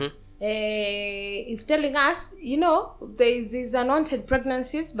now is telling us, there is these unwanted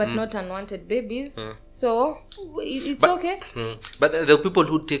pregnancies but not unwanted babies. So it's okay. But the people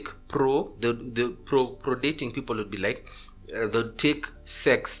who take the pro dating people would be like, they'll take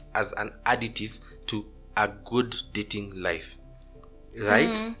sex as an additive to a good dating life.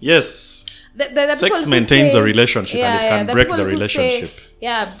 right? Yes. The Sex people who maintains say- a relationship and it can break people the who say, relationship.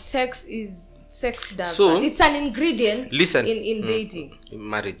 Sex does So, that. It's an ingredient listen. in dating. In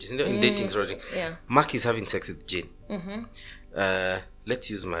marriage, in dating, sorry. Yeah. Mark is having sex with Jane. Let's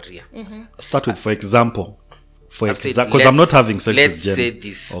use Maria. Start with for example. I've said, Because I'm not having sex let's with Jen. say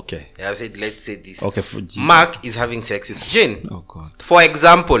this. Okay. I've said, let's say this. Okay. Mark is having sex with Jane. Oh God. For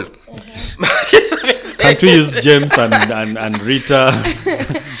example, Mark is having sex. Can't we use James and Rita?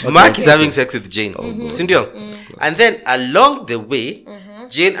 Mark is having sex with Jane. Sindio? And then along the way,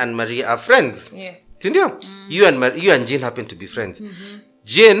 Jane and Maria are friends. Yes. Sindio? You and Jane happen to be friends.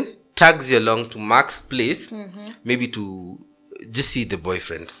 Jane tags you along to Mark's place, maybe to just see the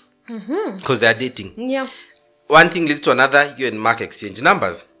boyfriend. Because they are dating. Yeah. One thing leads to another, you and Mark exchange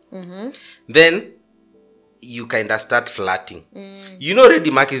numbers. Then you kind of start flirting. You know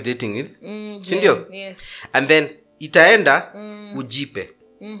already Mark is dating with Sindio? Yes. And then itaenda ujipe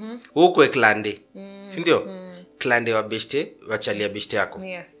ukwe klande sindio klande wa beshte wachalia beshte yako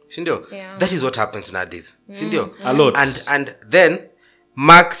Yes. sindio Yeah. that is what happens nowadays sindio A lot. and then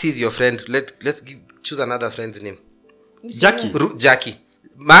Mark sees your friend. Let's choose another friend's name. Jackie. Jackie.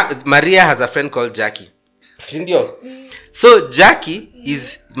 Maria has a friend called Jackie. Sindio? So Jackie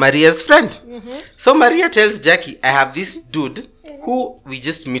is Maria's friend. So Maria tells Jackie, I have this dude who we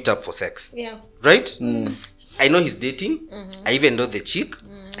just meet up for sex. Yeah. Right? I know he's dating. I even know the chick,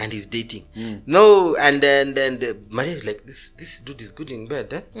 and he's dating. No, and then Maria is like, this dude is good in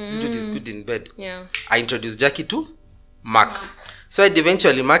bed. Eh? This dude is good in bed. Yeah. I introduce Jackie to Mark. So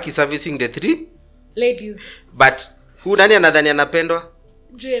eventually Mark is servicing the three. Ladies. But who nani anadhani anapendwa?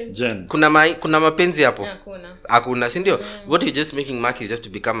 Jen. Kuna mapenzi hapo? Hakuna. Hakuna, si ndio? What you're just making Mark is just to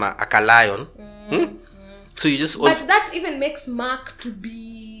become a lion. So you just But that even makes Mark to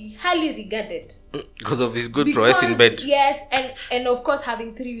be highly regarded. because of his good prowess in bed. Yes, and of course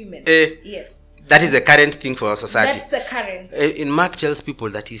having 3 women. Yes. That is the current thing for our society. That's the current. In Mark tells people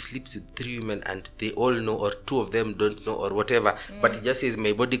that he sleeps with 3 women and they all know, or 2 of them don't know, or whatever. But he just says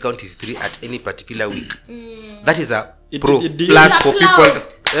my body count is 3 at any particular week. That is a plus He's for people.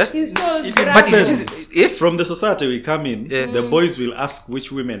 applauded. He's told But depends. it's From the society we come in, the boys will ask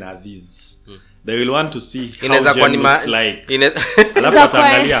which women are these. They will want to see how inaweza kuwa Jen ni looks like. inaweza Alafu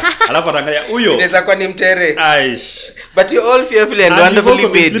ataangalia huyo. kuwa ni mtere. Aish. But you're all fearfully and And you've wonderfully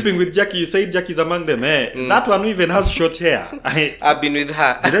also been made. sleeping with Jackie. You said Jackie's among them. That one even has short hair. I've been with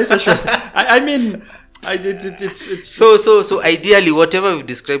her. Did I say short? I mean, it's So ideally, whatever we've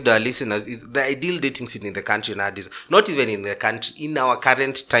described our listeners is the ideal dating scene in the country nowadays. Not even in the country, in our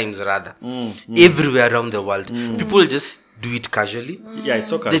current times rather. Everywhere around the world, people just do it casually. yeah,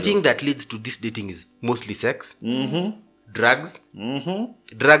 it's okay. The thing that leads to this dating is mostly sex, drugs,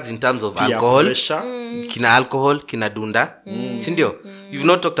 drugs in terms of alcohol, kina alcohol, kina dunda, sindio? You've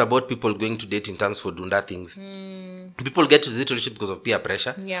not talked about people going to date in terms for dunda things. People get to this relationship because of peer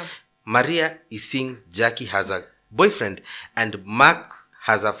pressure. Yeah. Maria is seeing Jackie has a boyfriend and Mark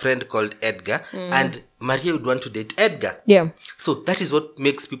has a friend called Edgar, and Maria would want to date Edgar. Yeah. So that is what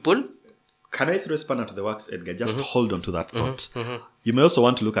makes people. Can I throw a spanner to the works, Edgar? Just hold on to that thought. You may also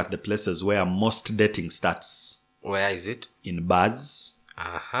want to look at the places where most dating starts. Where is it? In bars,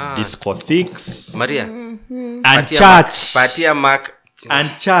 Aha. discotheques, Maria. and Patia church. Patia Mark. And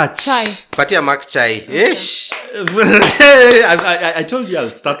church. Chai. Patia Mark chai. Ish. I told you I'll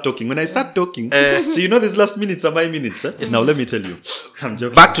start talking. When I start talking, so you know these last minutes are my minutes. Eh? Now let me tell you. I'm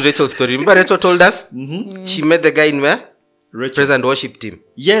joking. Back to Rachel's story. Remember Rachel told us she met the guy in where? Rachel. Praise and worship team.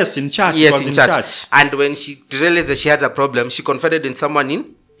 Yes, in church. It Yes, was in in church. And when she realized that she had a problem, she confided in someone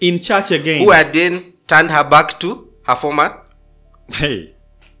In church again. who had then turned her back to her former. Hey.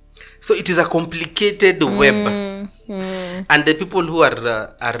 So it is a complicated web. And the people who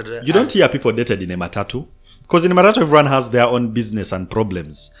are You don't hear people dated in a matatu. Because in a matatu, everyone has their own business and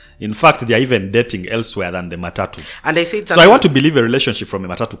problems. In fact, they are even dating elsewhere than the matatu. And I said So I want to believe a relationship from a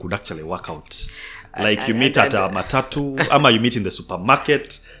matatu could actually work out. Like you meet at a matatu, ama you meet in the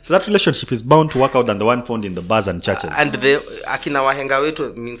supermarket. So that relationship is bound to work out than the one found in the bars and churches. and the akina wahenga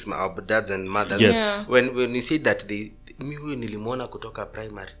wetu means our dads and mothers. Yes. When you say that mi huyu nilimwona kutoka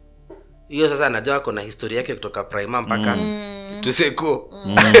primary. Hiyo sasa anajua kuna historia yake kutoka primary mpaka tuseko.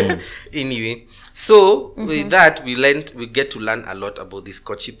 Anyway, so with that we get to learn a lot about these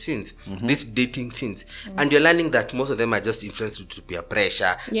courtship scenes, these dating scenes. And you're learning that most of them are just influenced due to peer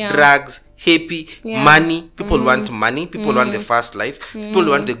pressure, drugs, happy, money. People want money, people want the fast life, people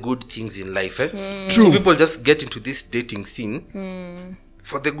want the good things in life. True. So people just get into this dating scene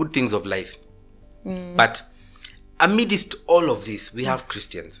for the good things of life. But amidst all of this, we have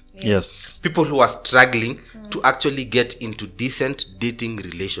Christians. Yes. People who are struggling to actually get into decent dating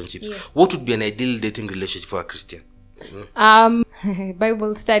relationships. Yes. What would be an ideal dating relationship for a Christian?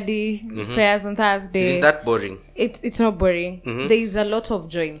 Bible study, prayers on Thursday. Isn't that boring? It's not boring. There is a lot of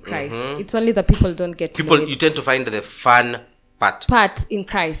joy in Christ. It's only the people don't get to know People, it. you tend to find the fun part. In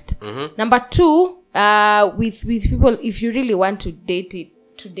Christ. Number 2, with people, if you really want to date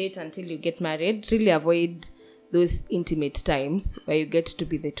until you get married, really avoid those intimate times where you get to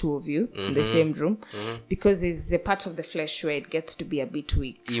be the two of you in the same room, because it's a part of the flesh where it gets to be a bit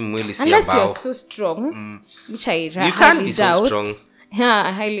weak. Unless you're so strong, which I You can't highly be doubt. so strong. Yeah,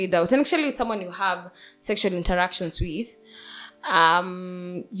 I highly doubt. And actually, with someone you have sexual interactions with,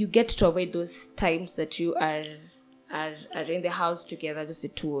 you get to avoid those times that you are in the house together, just the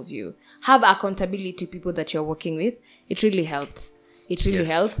two of you. Have accountability people that you're working with. It really helps. It really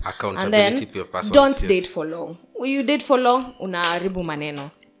helps. Accountability per person. Don't date for long. When you date for long, unaharibu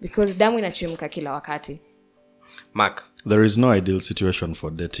maneno. Because damu inachemka kila wakati. Mark. There is no ideal situation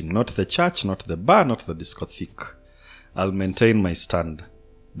for dating. Not the church, not the bar, not the discotheque. I'll maintain my stand.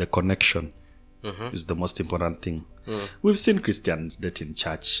 The connection is the most important thing. We've seen Christians date in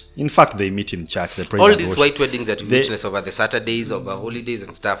church. In fact, they meet in church. They praise All and these worship. white weddings that we witness over the Saturdays, over holidays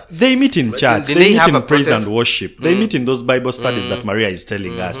and stuff. They meet in church. Did They they meet have in a praise process? and worship. They meet in those Bible studies that Maria is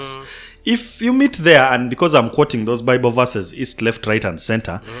telling us. If you meet there, and because I'm quoting those Bible verses, east, left, right, and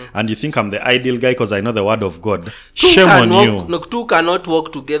center, and you think I'm the ideal guy because I know the word of God, shame on you. No, two cannot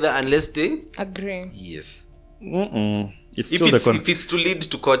work together unless they... Agree. Yes. It's If still it's, if it's to lead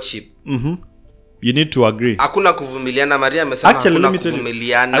to courtship. you need to agree. Hakuna kuvumiliana. Maria amesema Actually, let hakuna me tell you,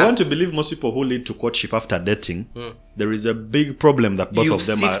 kuvumiliana. I want to believe most people who lead to courtship after dating, there is a big problem that both You've of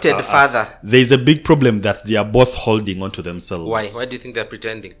them sifted further. There is a big problem that they are both holding on to themselves. Why? Why do you think they're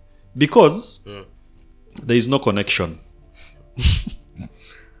pretending? Because there is no connection.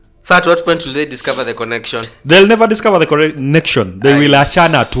 So at what point will they discover the connection? They'll never discover the connection. They will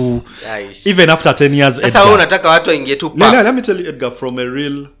achana too, Aish. even after 10 years. Sasa wewe Edgar. unataka watu waingie tu pa. Let me tell you, Edgar, from a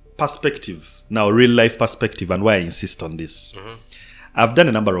real perspective, now real life perspective, and why I insist on this. I've done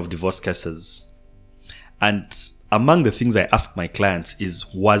a number of divorce cases, and among the things I ask my clients is,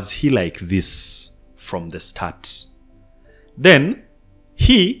 was he like this from the start? Then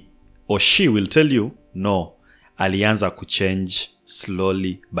he or she will tell you, no, alianza kuchange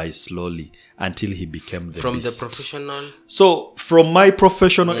slowly by slowly until he became the From beast. the professional. So from my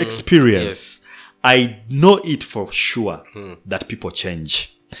professional experience, I know it for sure that people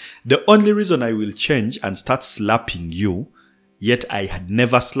change. The only reason I will change and start slapping you, yet I had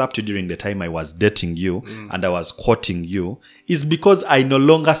never slapped you during the time I was dating you and I was courting you, is because I no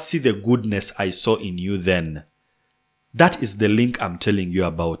longer see the goodness I saw in you then. That is the link I'm telling you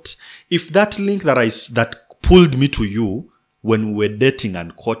about. If that link that pulled me to you when we were dating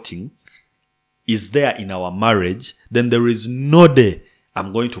and courting is there in our marriage, then there is no day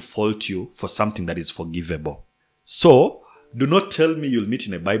I'm going to fault you for something that is forgivable. So, do not tell me you'll meet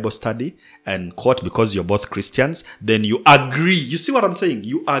in a Bible study and court because you're both Christians. Then you agree. You see what I'm saying?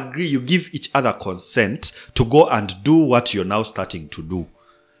 You agree. You give each other consent to go and do what you're now starting to do.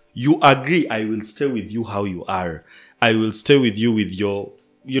 You agree, I will stay with you how you are. I will stay with you with your,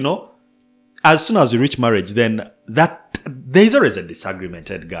 as soon as you reach marriage, then there's always a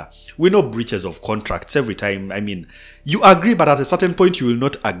disagreement, Edgar. We know breaches of contracts every time. I mean, you agree, but at a certain point you will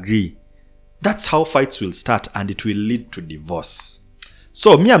not agree. That's how fights will start, and it will lead to divorce.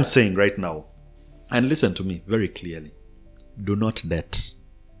 So me, I'm saying right now, and listen to me very clearly, do not date.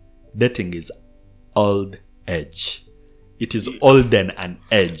 Dating is old age. It is olden and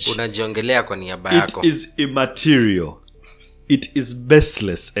age. Unajiongelea kwa niaba It yako. is immaterial. It is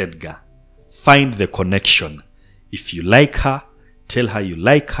baseless, Edgar. Find the connection. If you like her, tell her you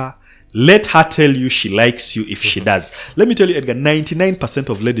like her. Let her tell you she likes you if she does. Let me tell you, Edgar, 99%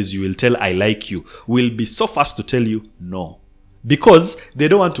 of ladies you will tell I like you will be so fast to tell you no. Because they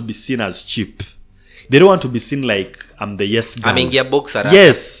don't want to be seen as cheap. They don't want to be seen like I'm the yes girl. Ameingia boxer.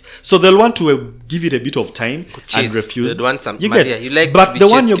 Yes. So they'll want to give it a bit of time Chase. and refuse. They'd want some- You Maria, get. you like to But be the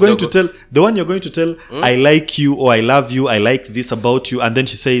one chased you're going to kidogo. tell, I like you or I love you, I like this about you, and then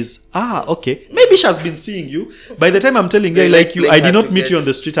she says, okay, maybe she has been seeing you. By the time I'm telling you I They like you, like I did her not to meet get- you on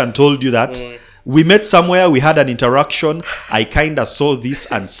the street and told you that. We met somewhere, we had an interaction, I kind of saw this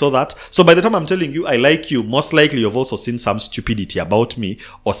and saw that. So by the time I'm telling you I like you, most likely you've also seen some stupidity about me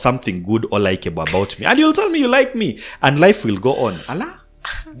or something good or likable about me. And you'll tell me you like me and life will go on. Allah?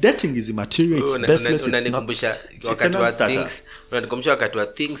 Dating is immaterial, it's baseless, it's not, it's a non-starter. Unanikumbusha wakati wa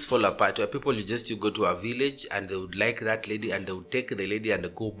things fall apart, where people you go to a village and they would like that lady and they would take the lady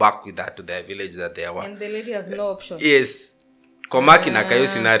and go back with her to their village that they are. And the lady has no option. Yes. Komaki na kayo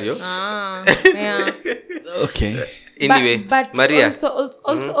scenario. Yeah. Okay. Anyway, but Maria.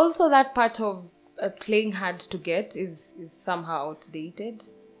 Also that part of playing hard to get is somehow outdated.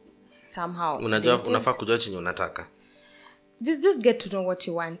 Unajua unafaa kujua chenye unataka. Just get to know what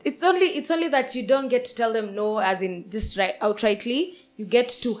you want. It's only that you don't get to tell them no, as in just outrightly. You get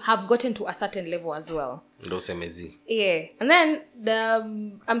to have gotten to a certain level as well. Ndo usemezi. Yeah. And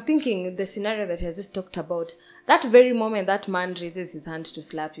then I'm thinking the scenario that he has just talked about. That very moment that man raises his hand to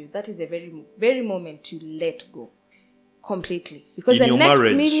slap you, that is a very, very moment you let go completely. Because In the your next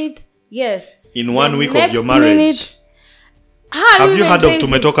marriage. minute, yes. In 1 week of next your marriage. minute, Have you heard of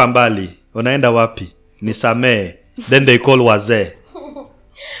tumetoka mbali? Unaenda wapi? Nisamee. Then they call wazee.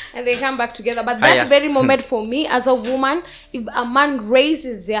 And they come back together. But that very moment for me as a woman, if a man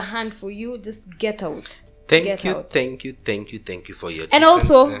raises their hand for you, just get out. Thank you for your And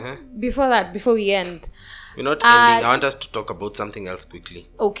distance. also, before we end, we're not ending. I want us to talk about something else quickly.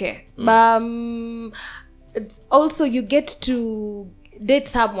 Okay. It's also you get to date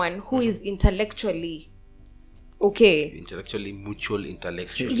someone who is intellectually okay. Mutual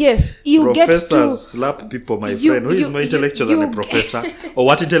intellectual. Yes, you Professors get to slap people, my friend. Who is more intellectual than a you- professor? Or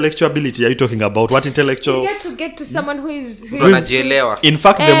what intellectual ability are you talking about? What intellectual? you get to someone who is Wanajielewa. In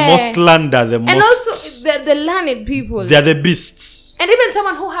fact, the most learned are the most. and also the learned people. They are the beasts. And even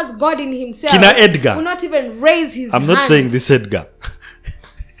someone who has God in himself Kina Edgar. will not even raise his I'm hand. not saying this Edgar.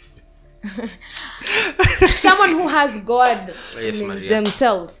 Someone who has God Yes, in Maria.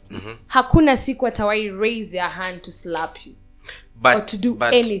 themselves. Hakuna siku atawai raise their hand to slap you. Or to do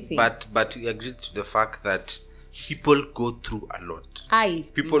anything. But we agree to the fact that people go through a lot.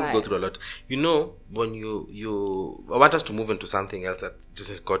 People go through a lot. You know, when you I want us to move into something else that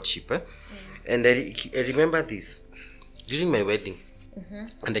just is courtship. And I remember this during my wedding.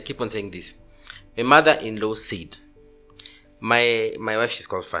 And I keep on saying this. My mother-in-law said, my wife, she's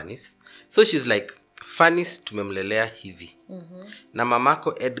called Fannis. So she's like, Fannis tumemlelea hivi. Na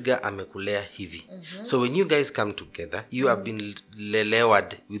mamako Edgar amekulea hivi. So when you guys come together, you have been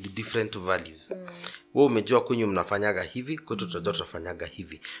lelewed with different values. Wewe umejua kwenye mnafanyaga hivi, kwetu tutajua tunafanyaga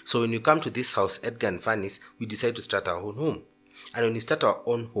hivi. So when you come to this house, Edgar and Fannis, we decide to start our own home. And when we start our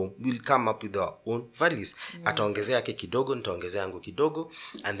own home, we'll come up with our own values. Ataongezea yake kidogo, nitaongezea yangu kidogo.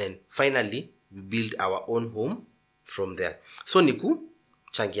 And then finally, we build our own home from there. So niku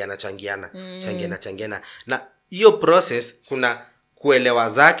changiana. Na hiyo process kuna kuelewa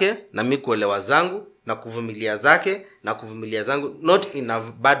zake na mimi kuelewa zangu na kuvumilia zake na kuvumilia zangu, not in a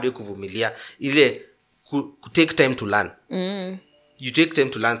bad way kuvumilia, ile take time to learn. You take time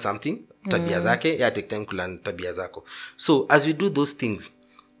to learn something, tabia zake, take time to learn tabia zako. So as we do those things,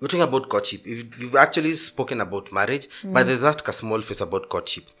 we're talking about courtship. We've actually spoken about marriage, but there's that a small face about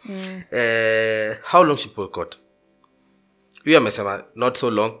courtship. How long should people court? You amesema not so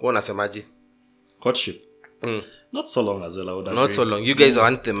long. Unasemaje? Courtship. Not so long as well, I would agree. Not so long. You guys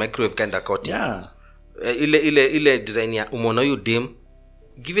want the microwave kind of courting. Yeah. Ile design ya umeona you dem.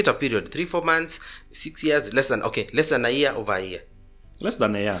 Give it a period. 3-4 months, 6 years, less than a year, over a year. Less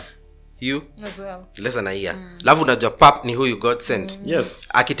than a year. You? as well. Less than a year. Lavu unajua pap ni who you got sent. Yes.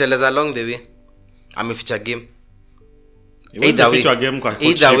 Akiteleza along the way. Ameficha game. Either way.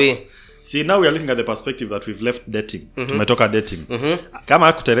 Either way. See, now we are looking at the perspective that we've left dating. Tumetoka dating.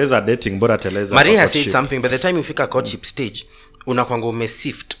 Kama kuteleza dating, bora teleza. Maria has said something. By the time you fika courtship stage, unakwanga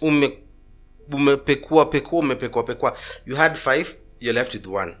umesift. Umepekua. You had 5, you're left with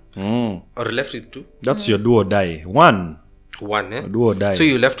 1. Or left with 2. That's your do or die. 1, do or die. So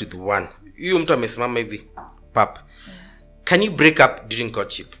you left with 1. Huyu mtu amesimama hivi. Pap. Can you break up during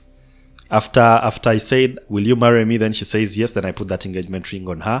courtship? After I said, will you marry me? Then she says yes. Then I put that engagement ring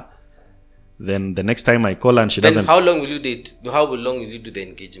on her. Then the next time I call her and she doesn't. How long will you date? How long will you do the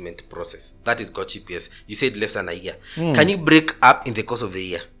engagement process? That is courtship, yes. You said less than a year. Can you break up in the course of the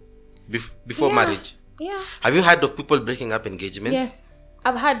year? Before marriage? Yeah. Have you heard of people breaking up engagements? Yes.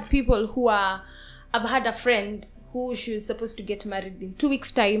 I've had people I've had a friend who she was supposed to get married in 2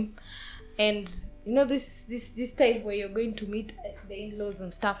 weeks' time. And you know this time where you're going to meet the in-laws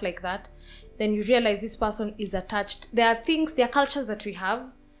and stuff like that, then you realize this person is attached. There are cultures that we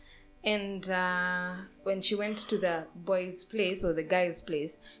have. And when she went to the boy's place or the guy's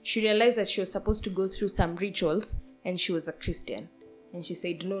place, she realized that she was supposed to go through some rituals, and she was a Christian. And she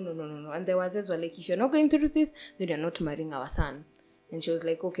said, no. And the wazes were like, if you're not going to do this, then you're not marrying our son. And she was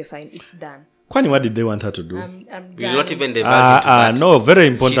like, okay, fine, it's done. Kwani, what did they want her to do? I'm We're done. not even diverging to that. No, very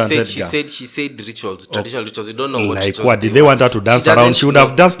important. She said rituals, traditional rituals. We don't know what Like rituals what? Did they want her to dance She around? doesn't She would know.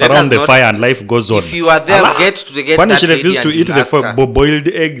 have danced Let around us the not- fire and life goes on. If you are there, get Kwani that she lady refused to and eat you the ask her. boiled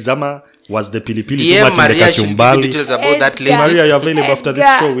eggs? Ama was the pilipili too DM much in the Maria should give you kachumbali? details about that Edgar. lady. Maria, you're available after this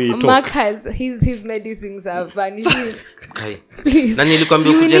show. We talk. Mark has his medicines are vanishing. Kai. Please. Na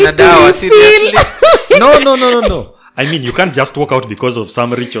nilikwambia You ukuje need na to dawa refill. seriously. No. I mean, you can't just walk out because of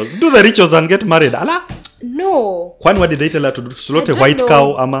some rituals. Do the rituals and get married. Ala. No. Kwani, what did they tell her to do? To slaughter I a don't white know.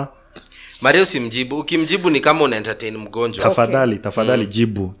 cow? Ama Maria usimjibu. Ukimjibu ni kama una entertain mgonjwa. tafadhali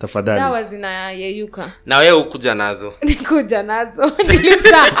jibu. Tafadhali. Dawa zinayeyuka. Na wewe ukuja nazo. Nikuja nazo.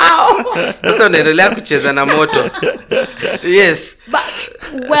 Nilisahau. Sasa unaendelea kucheza na moto. Yes.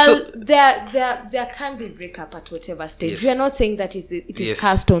 But well, there can be breakup at whatever stage. Yes. We are not saying that it is Yes.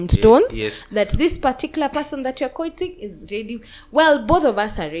 cast on stones. Yes. That this particular person that you're courting is ready. Well, both of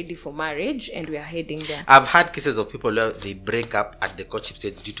us are ready for marriage, and we are heading there. I've had cases of people where they break up at the courtship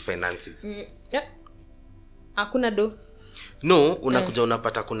stage due to finances. Yep. Hakuna do. No, unakuja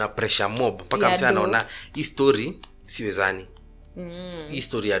unapata kuna pressure mob mpaka Ya msee do. anaona hii story siwezani. Hii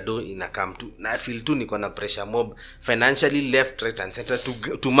story ya do inakam tu na I feel tu niko na pressure mob financially left right and center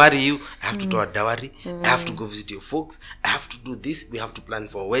to marry you. I have to do a dowry. I have to go visit your folks. I have to do this. We have to plan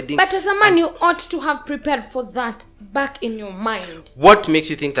for a wedding. But as a man, you ought to have prepared for that back in your mind. What makes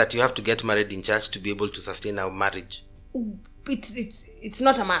you think that you have to get married in church to be able to sustain our marriage? It's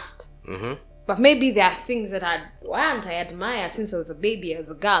not a must. But maybe there are things that I admire since I was a baby, as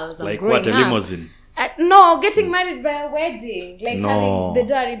a girl, as I'm Like growing what, a up. limousine? No, getting married by a wedding, like No. having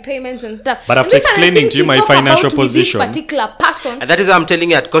the dowry payments and stuff. But after And these are the explaining things to you my talk financial about with position- this particular person. And that is why I'm telling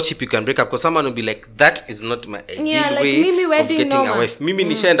you at courtship you can break up because someone will be like, that is not my ideal Yeah, like way mimi of wedding getting normal. a wife. Mimi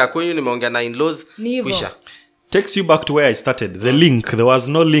nishaenda kwenyu nimeongea na in-laws Ni hivyo. kwisha. Takes you back to where I started. The link. There was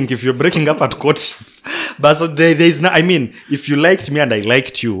no link if you're breaking up at courtship. But so there is no. I mean, if you liked me and I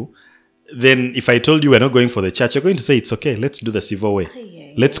liked you, then if I told you we're not going for the church, you're going to say it's okay. Let's do the civil way.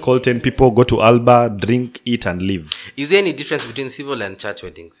 Let's call 10 people, go to Alba, drink, eat, and leave. Is there any difference between civil and church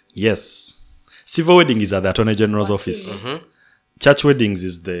weddings? Yes. Civil wedding is at the Attorney General's office. Church weddings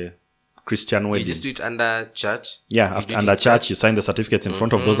is the Christian You wedding. just do it under church? Yeah, You after do it under in church, you sign the certificates in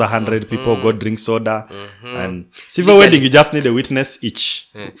front of those 100 people, go drink soda. And civil wedding, you just need a witness each.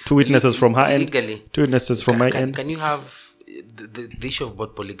 2 witnesses from her end, Legally. 2 witnesses from my end. Can you have the issue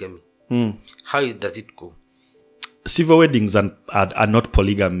about polygamy? How does it go? Civil weddings are not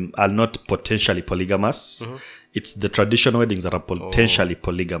are not potentially polygamous. It's the traditional weddings that are potentially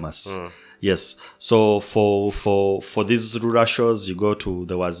polygamous. Yes. So for these rural shows, you go to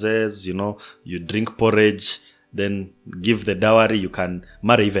the wazes, you drink porridge, then give the dowry. You can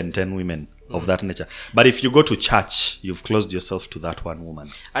marry even 10 women of that nature. But if you go to church, you've closed yourself to that one woman.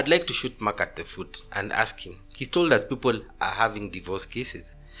 I'd like to shoot Mark at the foot and ask him. He's told us people are having divorce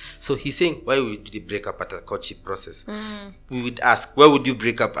cases. So he's saying, why would you break up at the courtship process? We would ask, why would you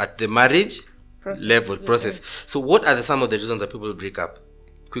break up at the marriage level process? So what are some of the reasons that people break up?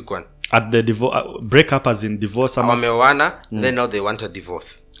 Quick one. At the break up as in divorce, Wameoana, then now they want a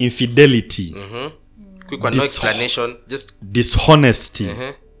divorce. infidelity, Quick one, no explanation. Just dishonesty,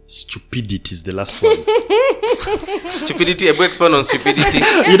 stupidity is the last one. stupidity. A boy expand on stupidity.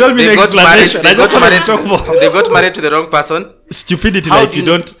 You don't mean They got married. explanation. They I just got want married. to talk more. They got married to the wrong person. Stupidity, How like do you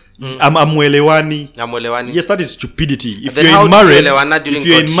you- don't. Amwelewani. Amolewani. Yes, that is stupidity. If then you're how in do you marriage, elewana during if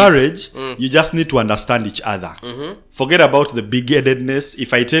you're in courtship? marriage, you just need to understand each other. Forget about the big-headedness.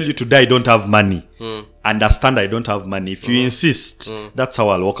 If I tell you today I don't have money, understand I don't have money. If you insist, that's how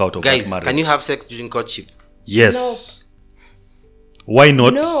I'll walk out of Guys, that marriage. can you have sex during courtship? Yes. Why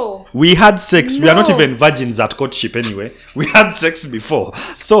not? No. We had sex. We are not No. even virgins at courtship anyway. We had sex before.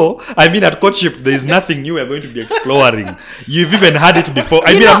 So, I mean, at courtship, there is nothing new we're going to be exploring. You've even had it before.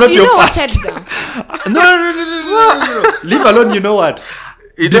 I'm not your what, first. Edgar? No. Leave alone, you know what?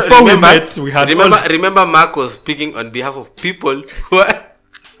 You don't Before we remember- met, we had remember Mark was speaking on behalf of people who are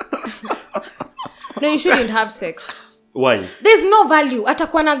No, you shouldn't have sex. Why? There's no value.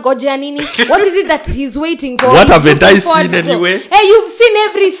 Atakuwa na gojea nini? What is it that he's waiting for? What He's haven't I looking forward seen to- anyway? Hey, you've seen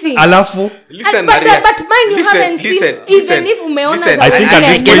everything. Alafu? Listen, but Maria. mine you haven't seen. Even if umeona listen. za I think at wengine,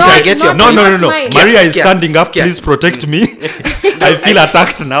 this you point know I it's get your not No. mine. Maria is Skia. standing up. Skia. Please protect me. I feel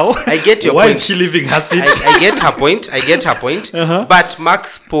attacked now. I get your Why point. is she leaving her seat? I get her point. But Mark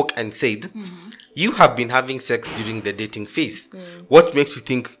spoke and said, you have been having sex during the dating phase. What makes you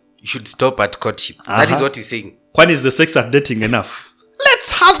think you should stop at courtship? That is what he's saying. When is the sex at dating enough?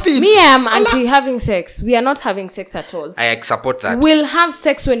 Let's have it. Me, I'm anti having sex. We are not having sex at all. I support that. We'll have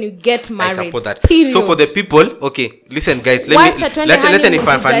sex when you get I married. support that. Period. So for the people, okay, listen guys, Wacha twende let honeymoon me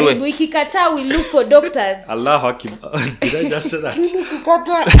fanfanue. tujaribu. Ikikataa, we look for doctors. Allah Hakim. Did I just say that?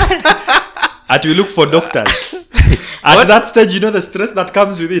 At we look for doctors. At that stage, you know the stress that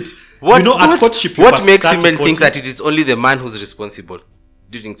comes with it. You know, at courtship, you what pass makes 30, women 40. think that it is only the man who's responsible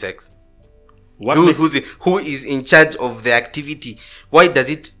during sex? What Who, makes- who is in charge of the activity? Why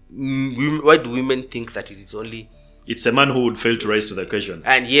do women think that it is only? It's a man who would fail to rise to the occasion.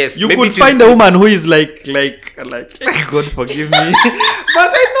 And yes, You maybe could it is- find a woman who is like God forgive me.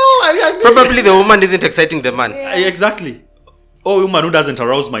 But I know. probably the woman isn't exciting the man, Exactly. Or a woman who doesn't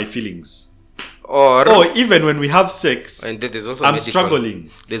arouse my feelings. or Even when we have sex, and then there's also I'm medical. struggling.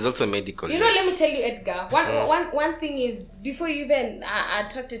 There's also medical. You know, yes. let me tell you, Edgar. One thing is, before you even are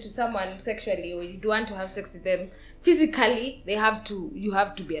attracted to someone sexually, or you do want to have sex with them, physically, you have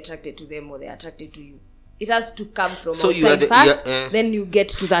to be attracted to them, or they're attracted to you. It has to come from So you outside are first, you are, then you get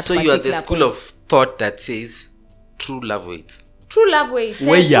to that So you particular are the school point. of thought that says true love waits. True love waits.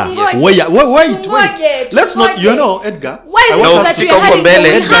 Wait. Tungoje, Let's not, tungoje. Edgar. Why is I it want No, us that to- we fika are huko having mbele,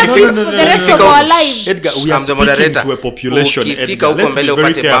 we'll Edgar. have No, this no, no, for no, the no, rest no, of no. our lives? Edgar, we are I'm the speaking moderator. to a population, Ukifika Edgar. huko Let's be mbele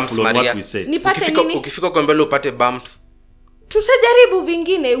very upate careful bumps, on Maria. what we say. Nipate nini? Ukifika huko mbele upate bumps. Tutajaribu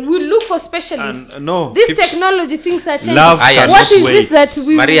vingine. We'll look for specialists. And, no, This people- technology things are changing. Love cannot What is wait. this that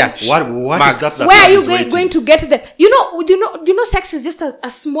we Maria, What Mark, is that? where are love you is waiting? going to get them? You know sex is just a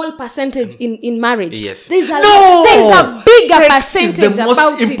small percentage in marriage. Yes. There's a No! bigger Sex is percentage the most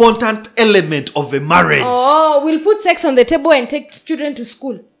about important element of a marriage. Oh, we'll put sex on the table and take children to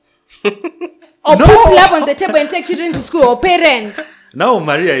school. Or No! put love on the table and take children to school, or parents. Now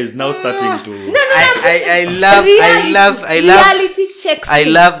Maria is now starting to... I love reality checks. I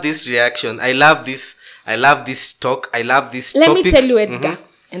thing. love this reaction. I love this talk. I love this Let topic. me tell you, Edgar,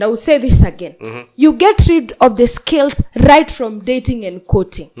 and I will say this again. You get rid of the skills right from dating and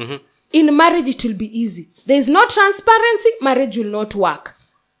courting. In marriage, it will be easy. There is no transparency, marriage will not work.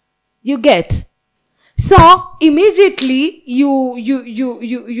 You get? So immediately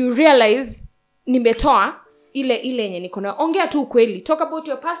you realize nimetoa ile yenye niko na. Ongea tu ukweli. Talk about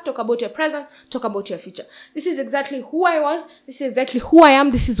your past, talk about your present, talk about your future. This is exactly who I was, this is exactly who I am,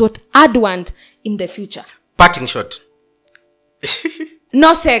 this is what I'd want in the future. Parting shot.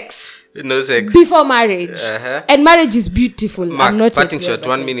 No sex No sex. before marriage. And marriage is beautiful. Mark, I'm not parting a clear shot.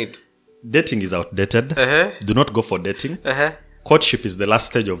 1 person. minute. Dating is outdated. Do not go for dating. Courtship is the last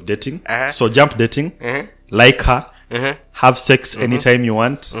stage of dating. So jump dating. Like her. Have sex anytime you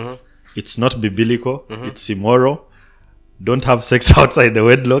want. It's not biblical. It's immoral. Don't have sex outside the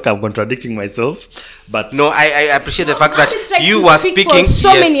wedlock. I'm contradicting myself. But No, I appreciate the fact Mark that is trying you to were speak for speaking.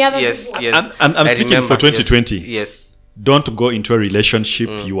 so yes, many other yes, people. yes. I'm I speaking remember, for 2020. Yes. don't go into a relationship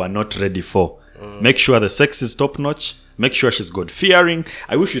you are not ready for. Make sure the sex is top notch. Make sure she's God fearing.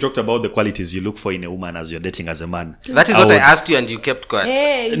 I wish you talked about the qualities you look for in a woman as you're dating as a man. That is what I would- asked you, and you kept quiet.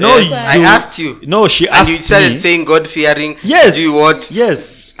 Hey, No, you- I asked you. No, she And asked you started me. saying God fearing. Yes. Do you what?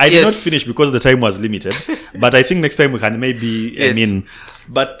 Yes. I did not Yes. finish because the time was limited. But I think next time we can maybe, Yes.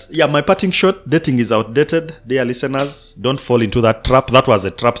 But yeah, my parting shot, dating is outdated. Dear listeners, don't fall into that trap. That was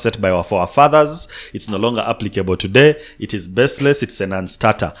a trap set for our fathers. It's no longer applicable today. It is baseless. It's a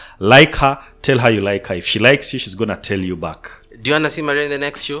non-starter. Like her, tell her you like her. If she likes you, she's going to tell you back. Do you want to see Maria in the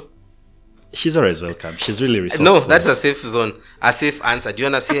next show? She's always welcome. She's really resourceful. No, that's a safe zone. A safe answer. Do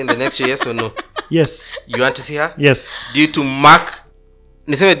you want to see her in the next show? Yes or no? Yes. You want to see her? Yes. Due to Mark's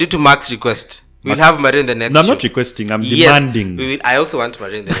request. We'll Max- have Maria in the next No, I'm show. not requesting. I'm Yes, demanding. we will. I also want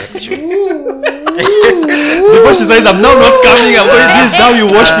Maria in the next show. Before she says, I'm now not coming, I'm going this. Now you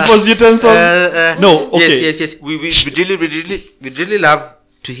wash people's utensils. No, okay. Yes. We'd really love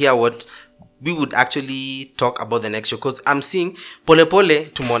to hear what we would actually talk about the next show, because I'm seeing pole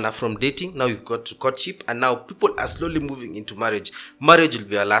to Mona from dating. Now we've got to courtship, and now people are slowly moving into marriage. Marriage will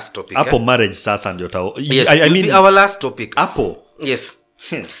be our last topic. Hapo marriage sasa ndio tao. Yes, I will mean, be our last topic. hapo. Yes.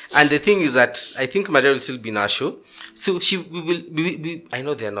 And the thing is that I think Maria will still be in our show. So we I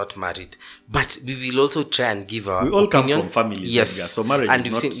know they're not married, but we will also try and give our We all come opinion. from families, Yes. Edgar, so marriage and is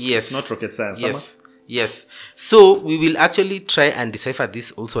we've not- seen, yes. it's not rocket science, Yes. Yes. So we will actually try and decipher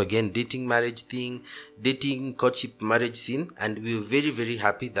this also again, dating, marriage thing, dating, courtship, marriage scene. And we're very, very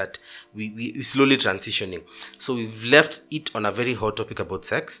happy that we're slowly transitioning. So we've left it on a very hot topic about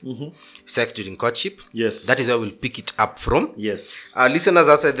sex, sex during courtship. Yes. That is where we'll pick it up from. Yes. Our listeners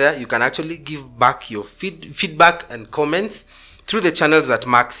outside there, you can actually give back your feedback and comments through the channels that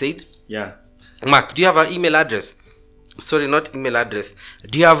Mark said. Yeah. Mark, do you have our email address? Sorry, not email address.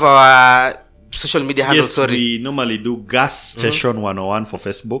 Do you have our social media handles. Yes, Sorry. we normally do Gas Station 101 for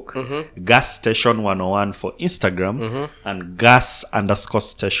Facebook, Gas Station 101 for Instagram, and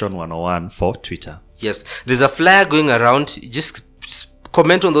Gas_Station 101 for Twitter. Yes, there's a flyer going around. Just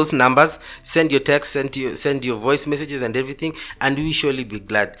comment on those numbers, send your text, send your voice messages and everything, and we surely be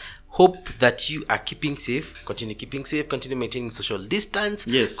glad. Hope that you are keeping safe. Continue keeping safe. Continue maintaining social distance.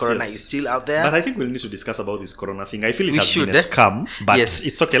 Yes, Corona yes. is still out there. But I think we'll need to discuss about this Corona thing. I feel it We has should, been a scam, but Yes.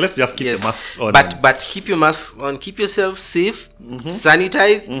 it's okay. Let's just keep Yes. the masks on. But keep your masks on. Keep yourself safe.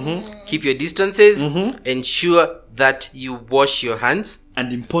 Sanitize. Keep your distances. Ensure that you wash your hands.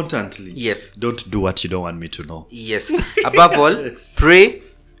 And importantly, Yes. don't do what you don't want me to know. Yes. Above all, pray.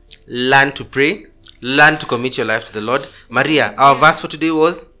 Learn to pray. Learn to commit your life to the Lord. Maria, our verse for today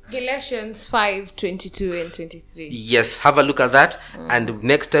was? Galatians 5:22 and 23. Yes, have a look at that. And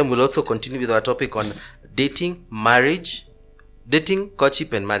next time we'll also continue with our topic on dating,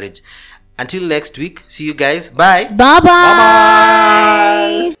 courtship, and marriage. Until next week, see you guys. Bye. Bye-bye.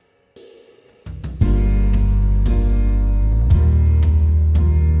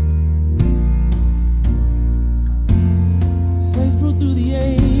 Faithful through the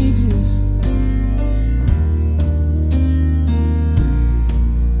ages,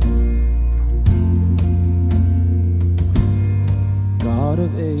 God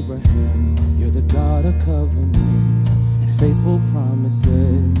of Abraham, you're the God of covenant and faithful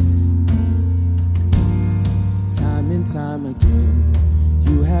promises. Time and time again,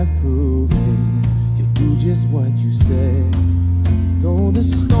 you have proven you'll do just what you said. Though the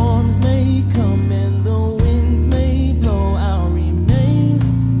storms may come and the winds may blow, I'll remain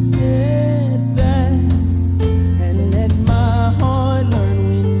steadfast and let my heart learn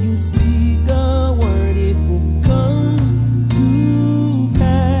when you speak a word, it will come to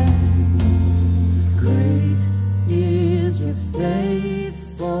pass. Great is your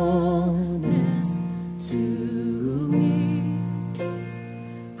faithfulness to me.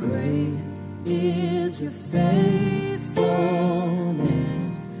 Great is your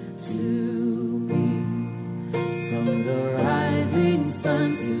faithfulness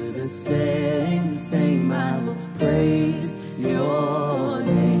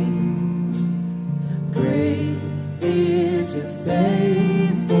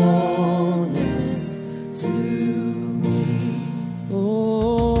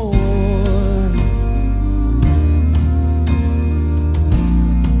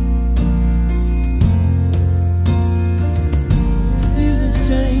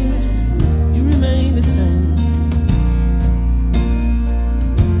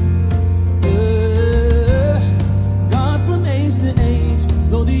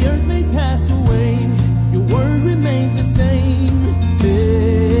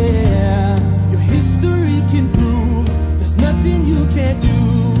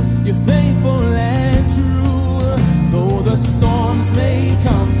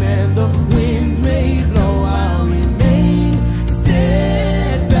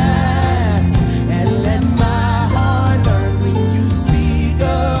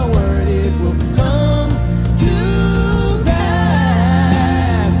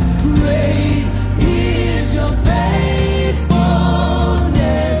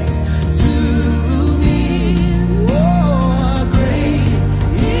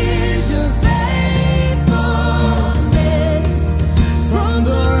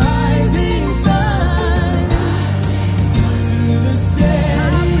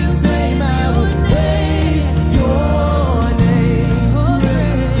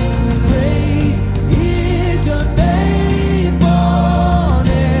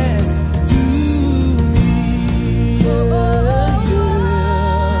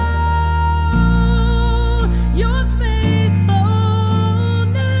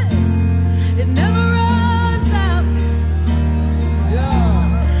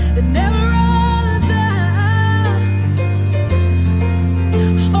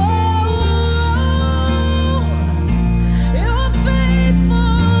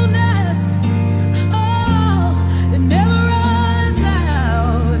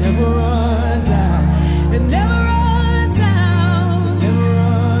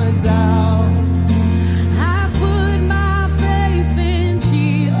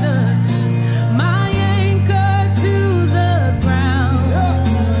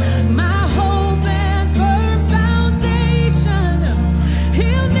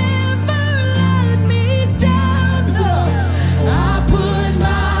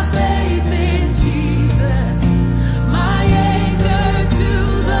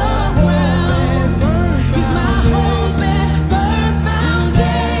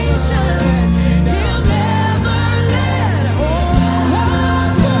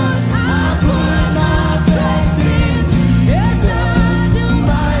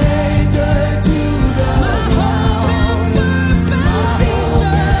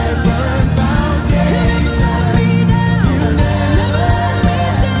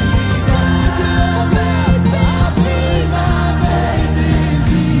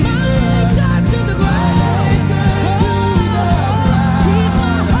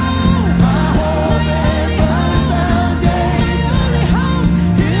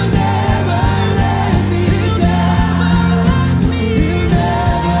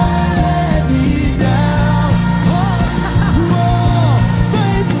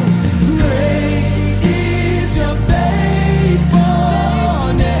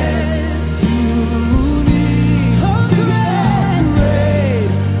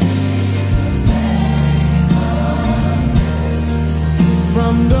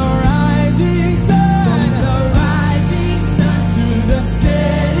From the rising sun, to the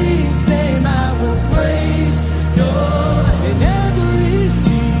setting same, I will praise your in every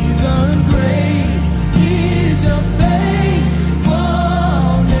season. Great is your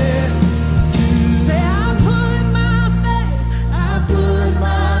faithfulness. To say, I put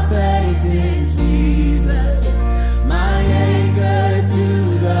my faith in Jesus, my anchor to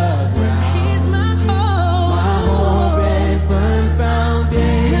the ground. He's my hope. My hope and firm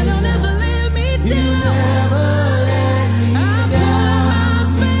foundation. And he'll never let me You down. never let me I down. put my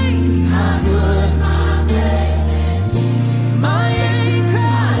faith, I put my faith my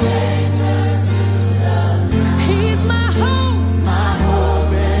anchor. He's my hope. my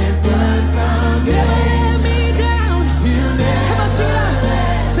hope and firm Never foundation. let me down. You Come on, sing it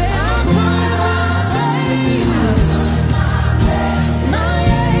out. Say, I put my faith, my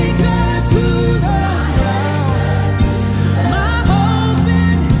anchor to the ground. My hope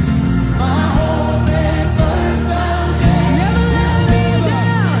and my hope and firm foundation. never let me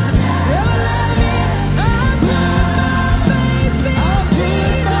down. Never let me. I put my faith in I put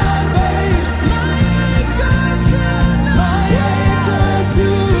Jesus, my faith, my anchor to the my anchor to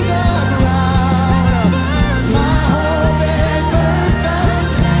the ground. My hope and firm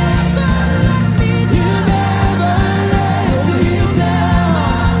foundation. You never let me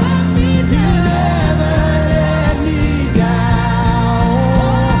down. You never let me down.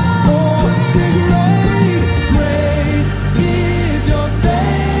 Oh, sing great is your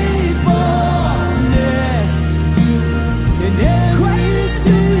faithfulness to in every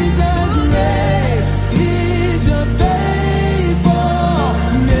season. Great is your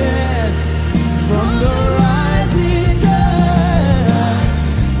faithfulness from the rising sun.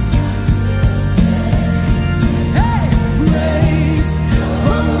 Hey, great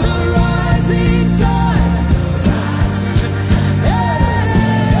from the rising sun.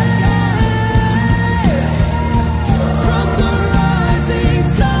 From the rising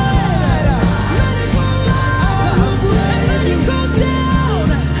sun, let it go up and let it go down.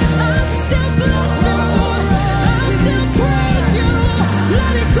 I still bless you, I still praise you.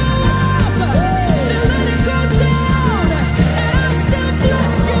 Let it go up and let it go down, and I still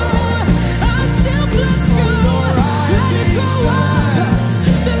bless you, I still bless you. Let it go up,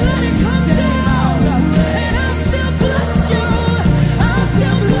 then let it come down, and I still bless you, I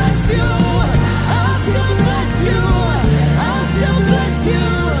still bless you, I still bless you, I still bless you,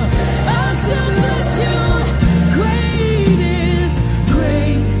 I still bless you. Great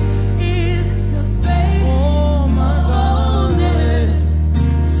is your faithfulness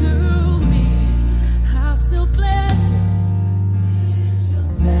to me. I'll still bless you.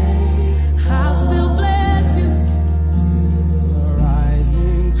 I'll still bless you.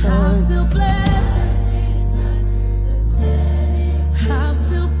 Rising I'll sun. still bless you. I'll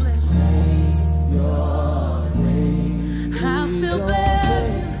still bless you. I'll still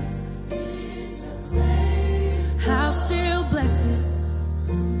bless you. I'll still bless you.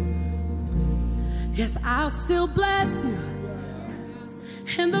 Yes, I'll still bless you.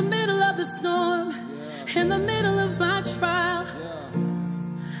 In the middle of the storm, in the middle of my trial,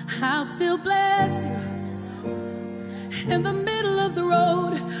 I'll still bless you. In the middle of the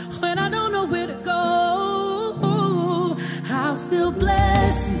road, when I don't know where to go, I'll still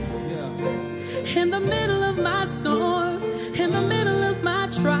bless you. In the middle of my storm, in the middle of my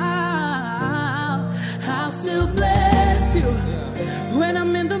trial, I'll still bless you. When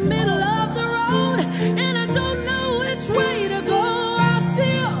I'm in the middle of the road and I don't know which way to go, I'll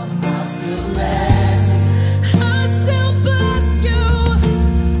still bless you. I'll still bless you.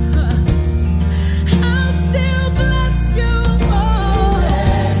 I'll still bless you. Oh,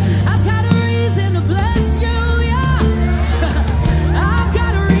 I've got a reason to bless you, yeah. I've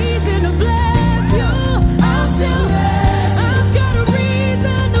got a reason to bless you. I'll still, I've got a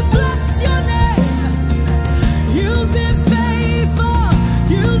reason to bless your name. You've been faithful.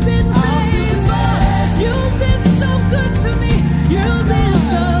 You've been faithful. You've been so good to me. You've been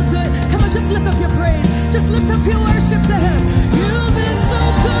so good. Come on, just lift up your praise. Just lift up your worship to Him. You've been so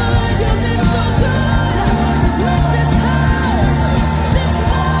good. You've been so good. Let this house, this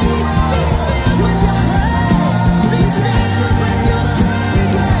body be filled with your praise. Be filled with your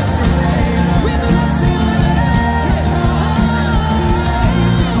praise. We bless your name.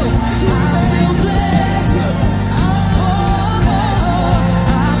 I'll still bless you.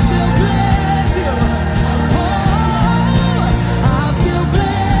 I'll still bless you. I'll still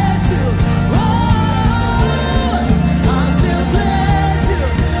bless you. I'll still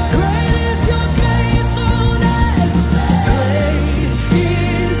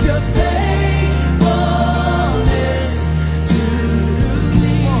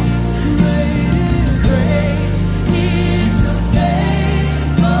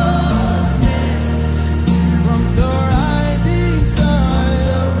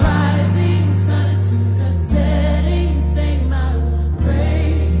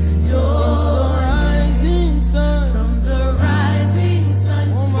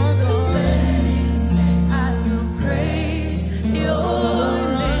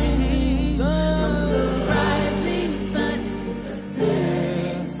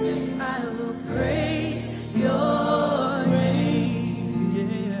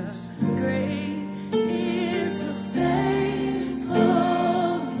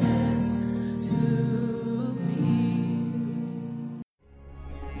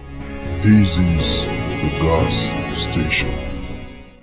This is the gas station.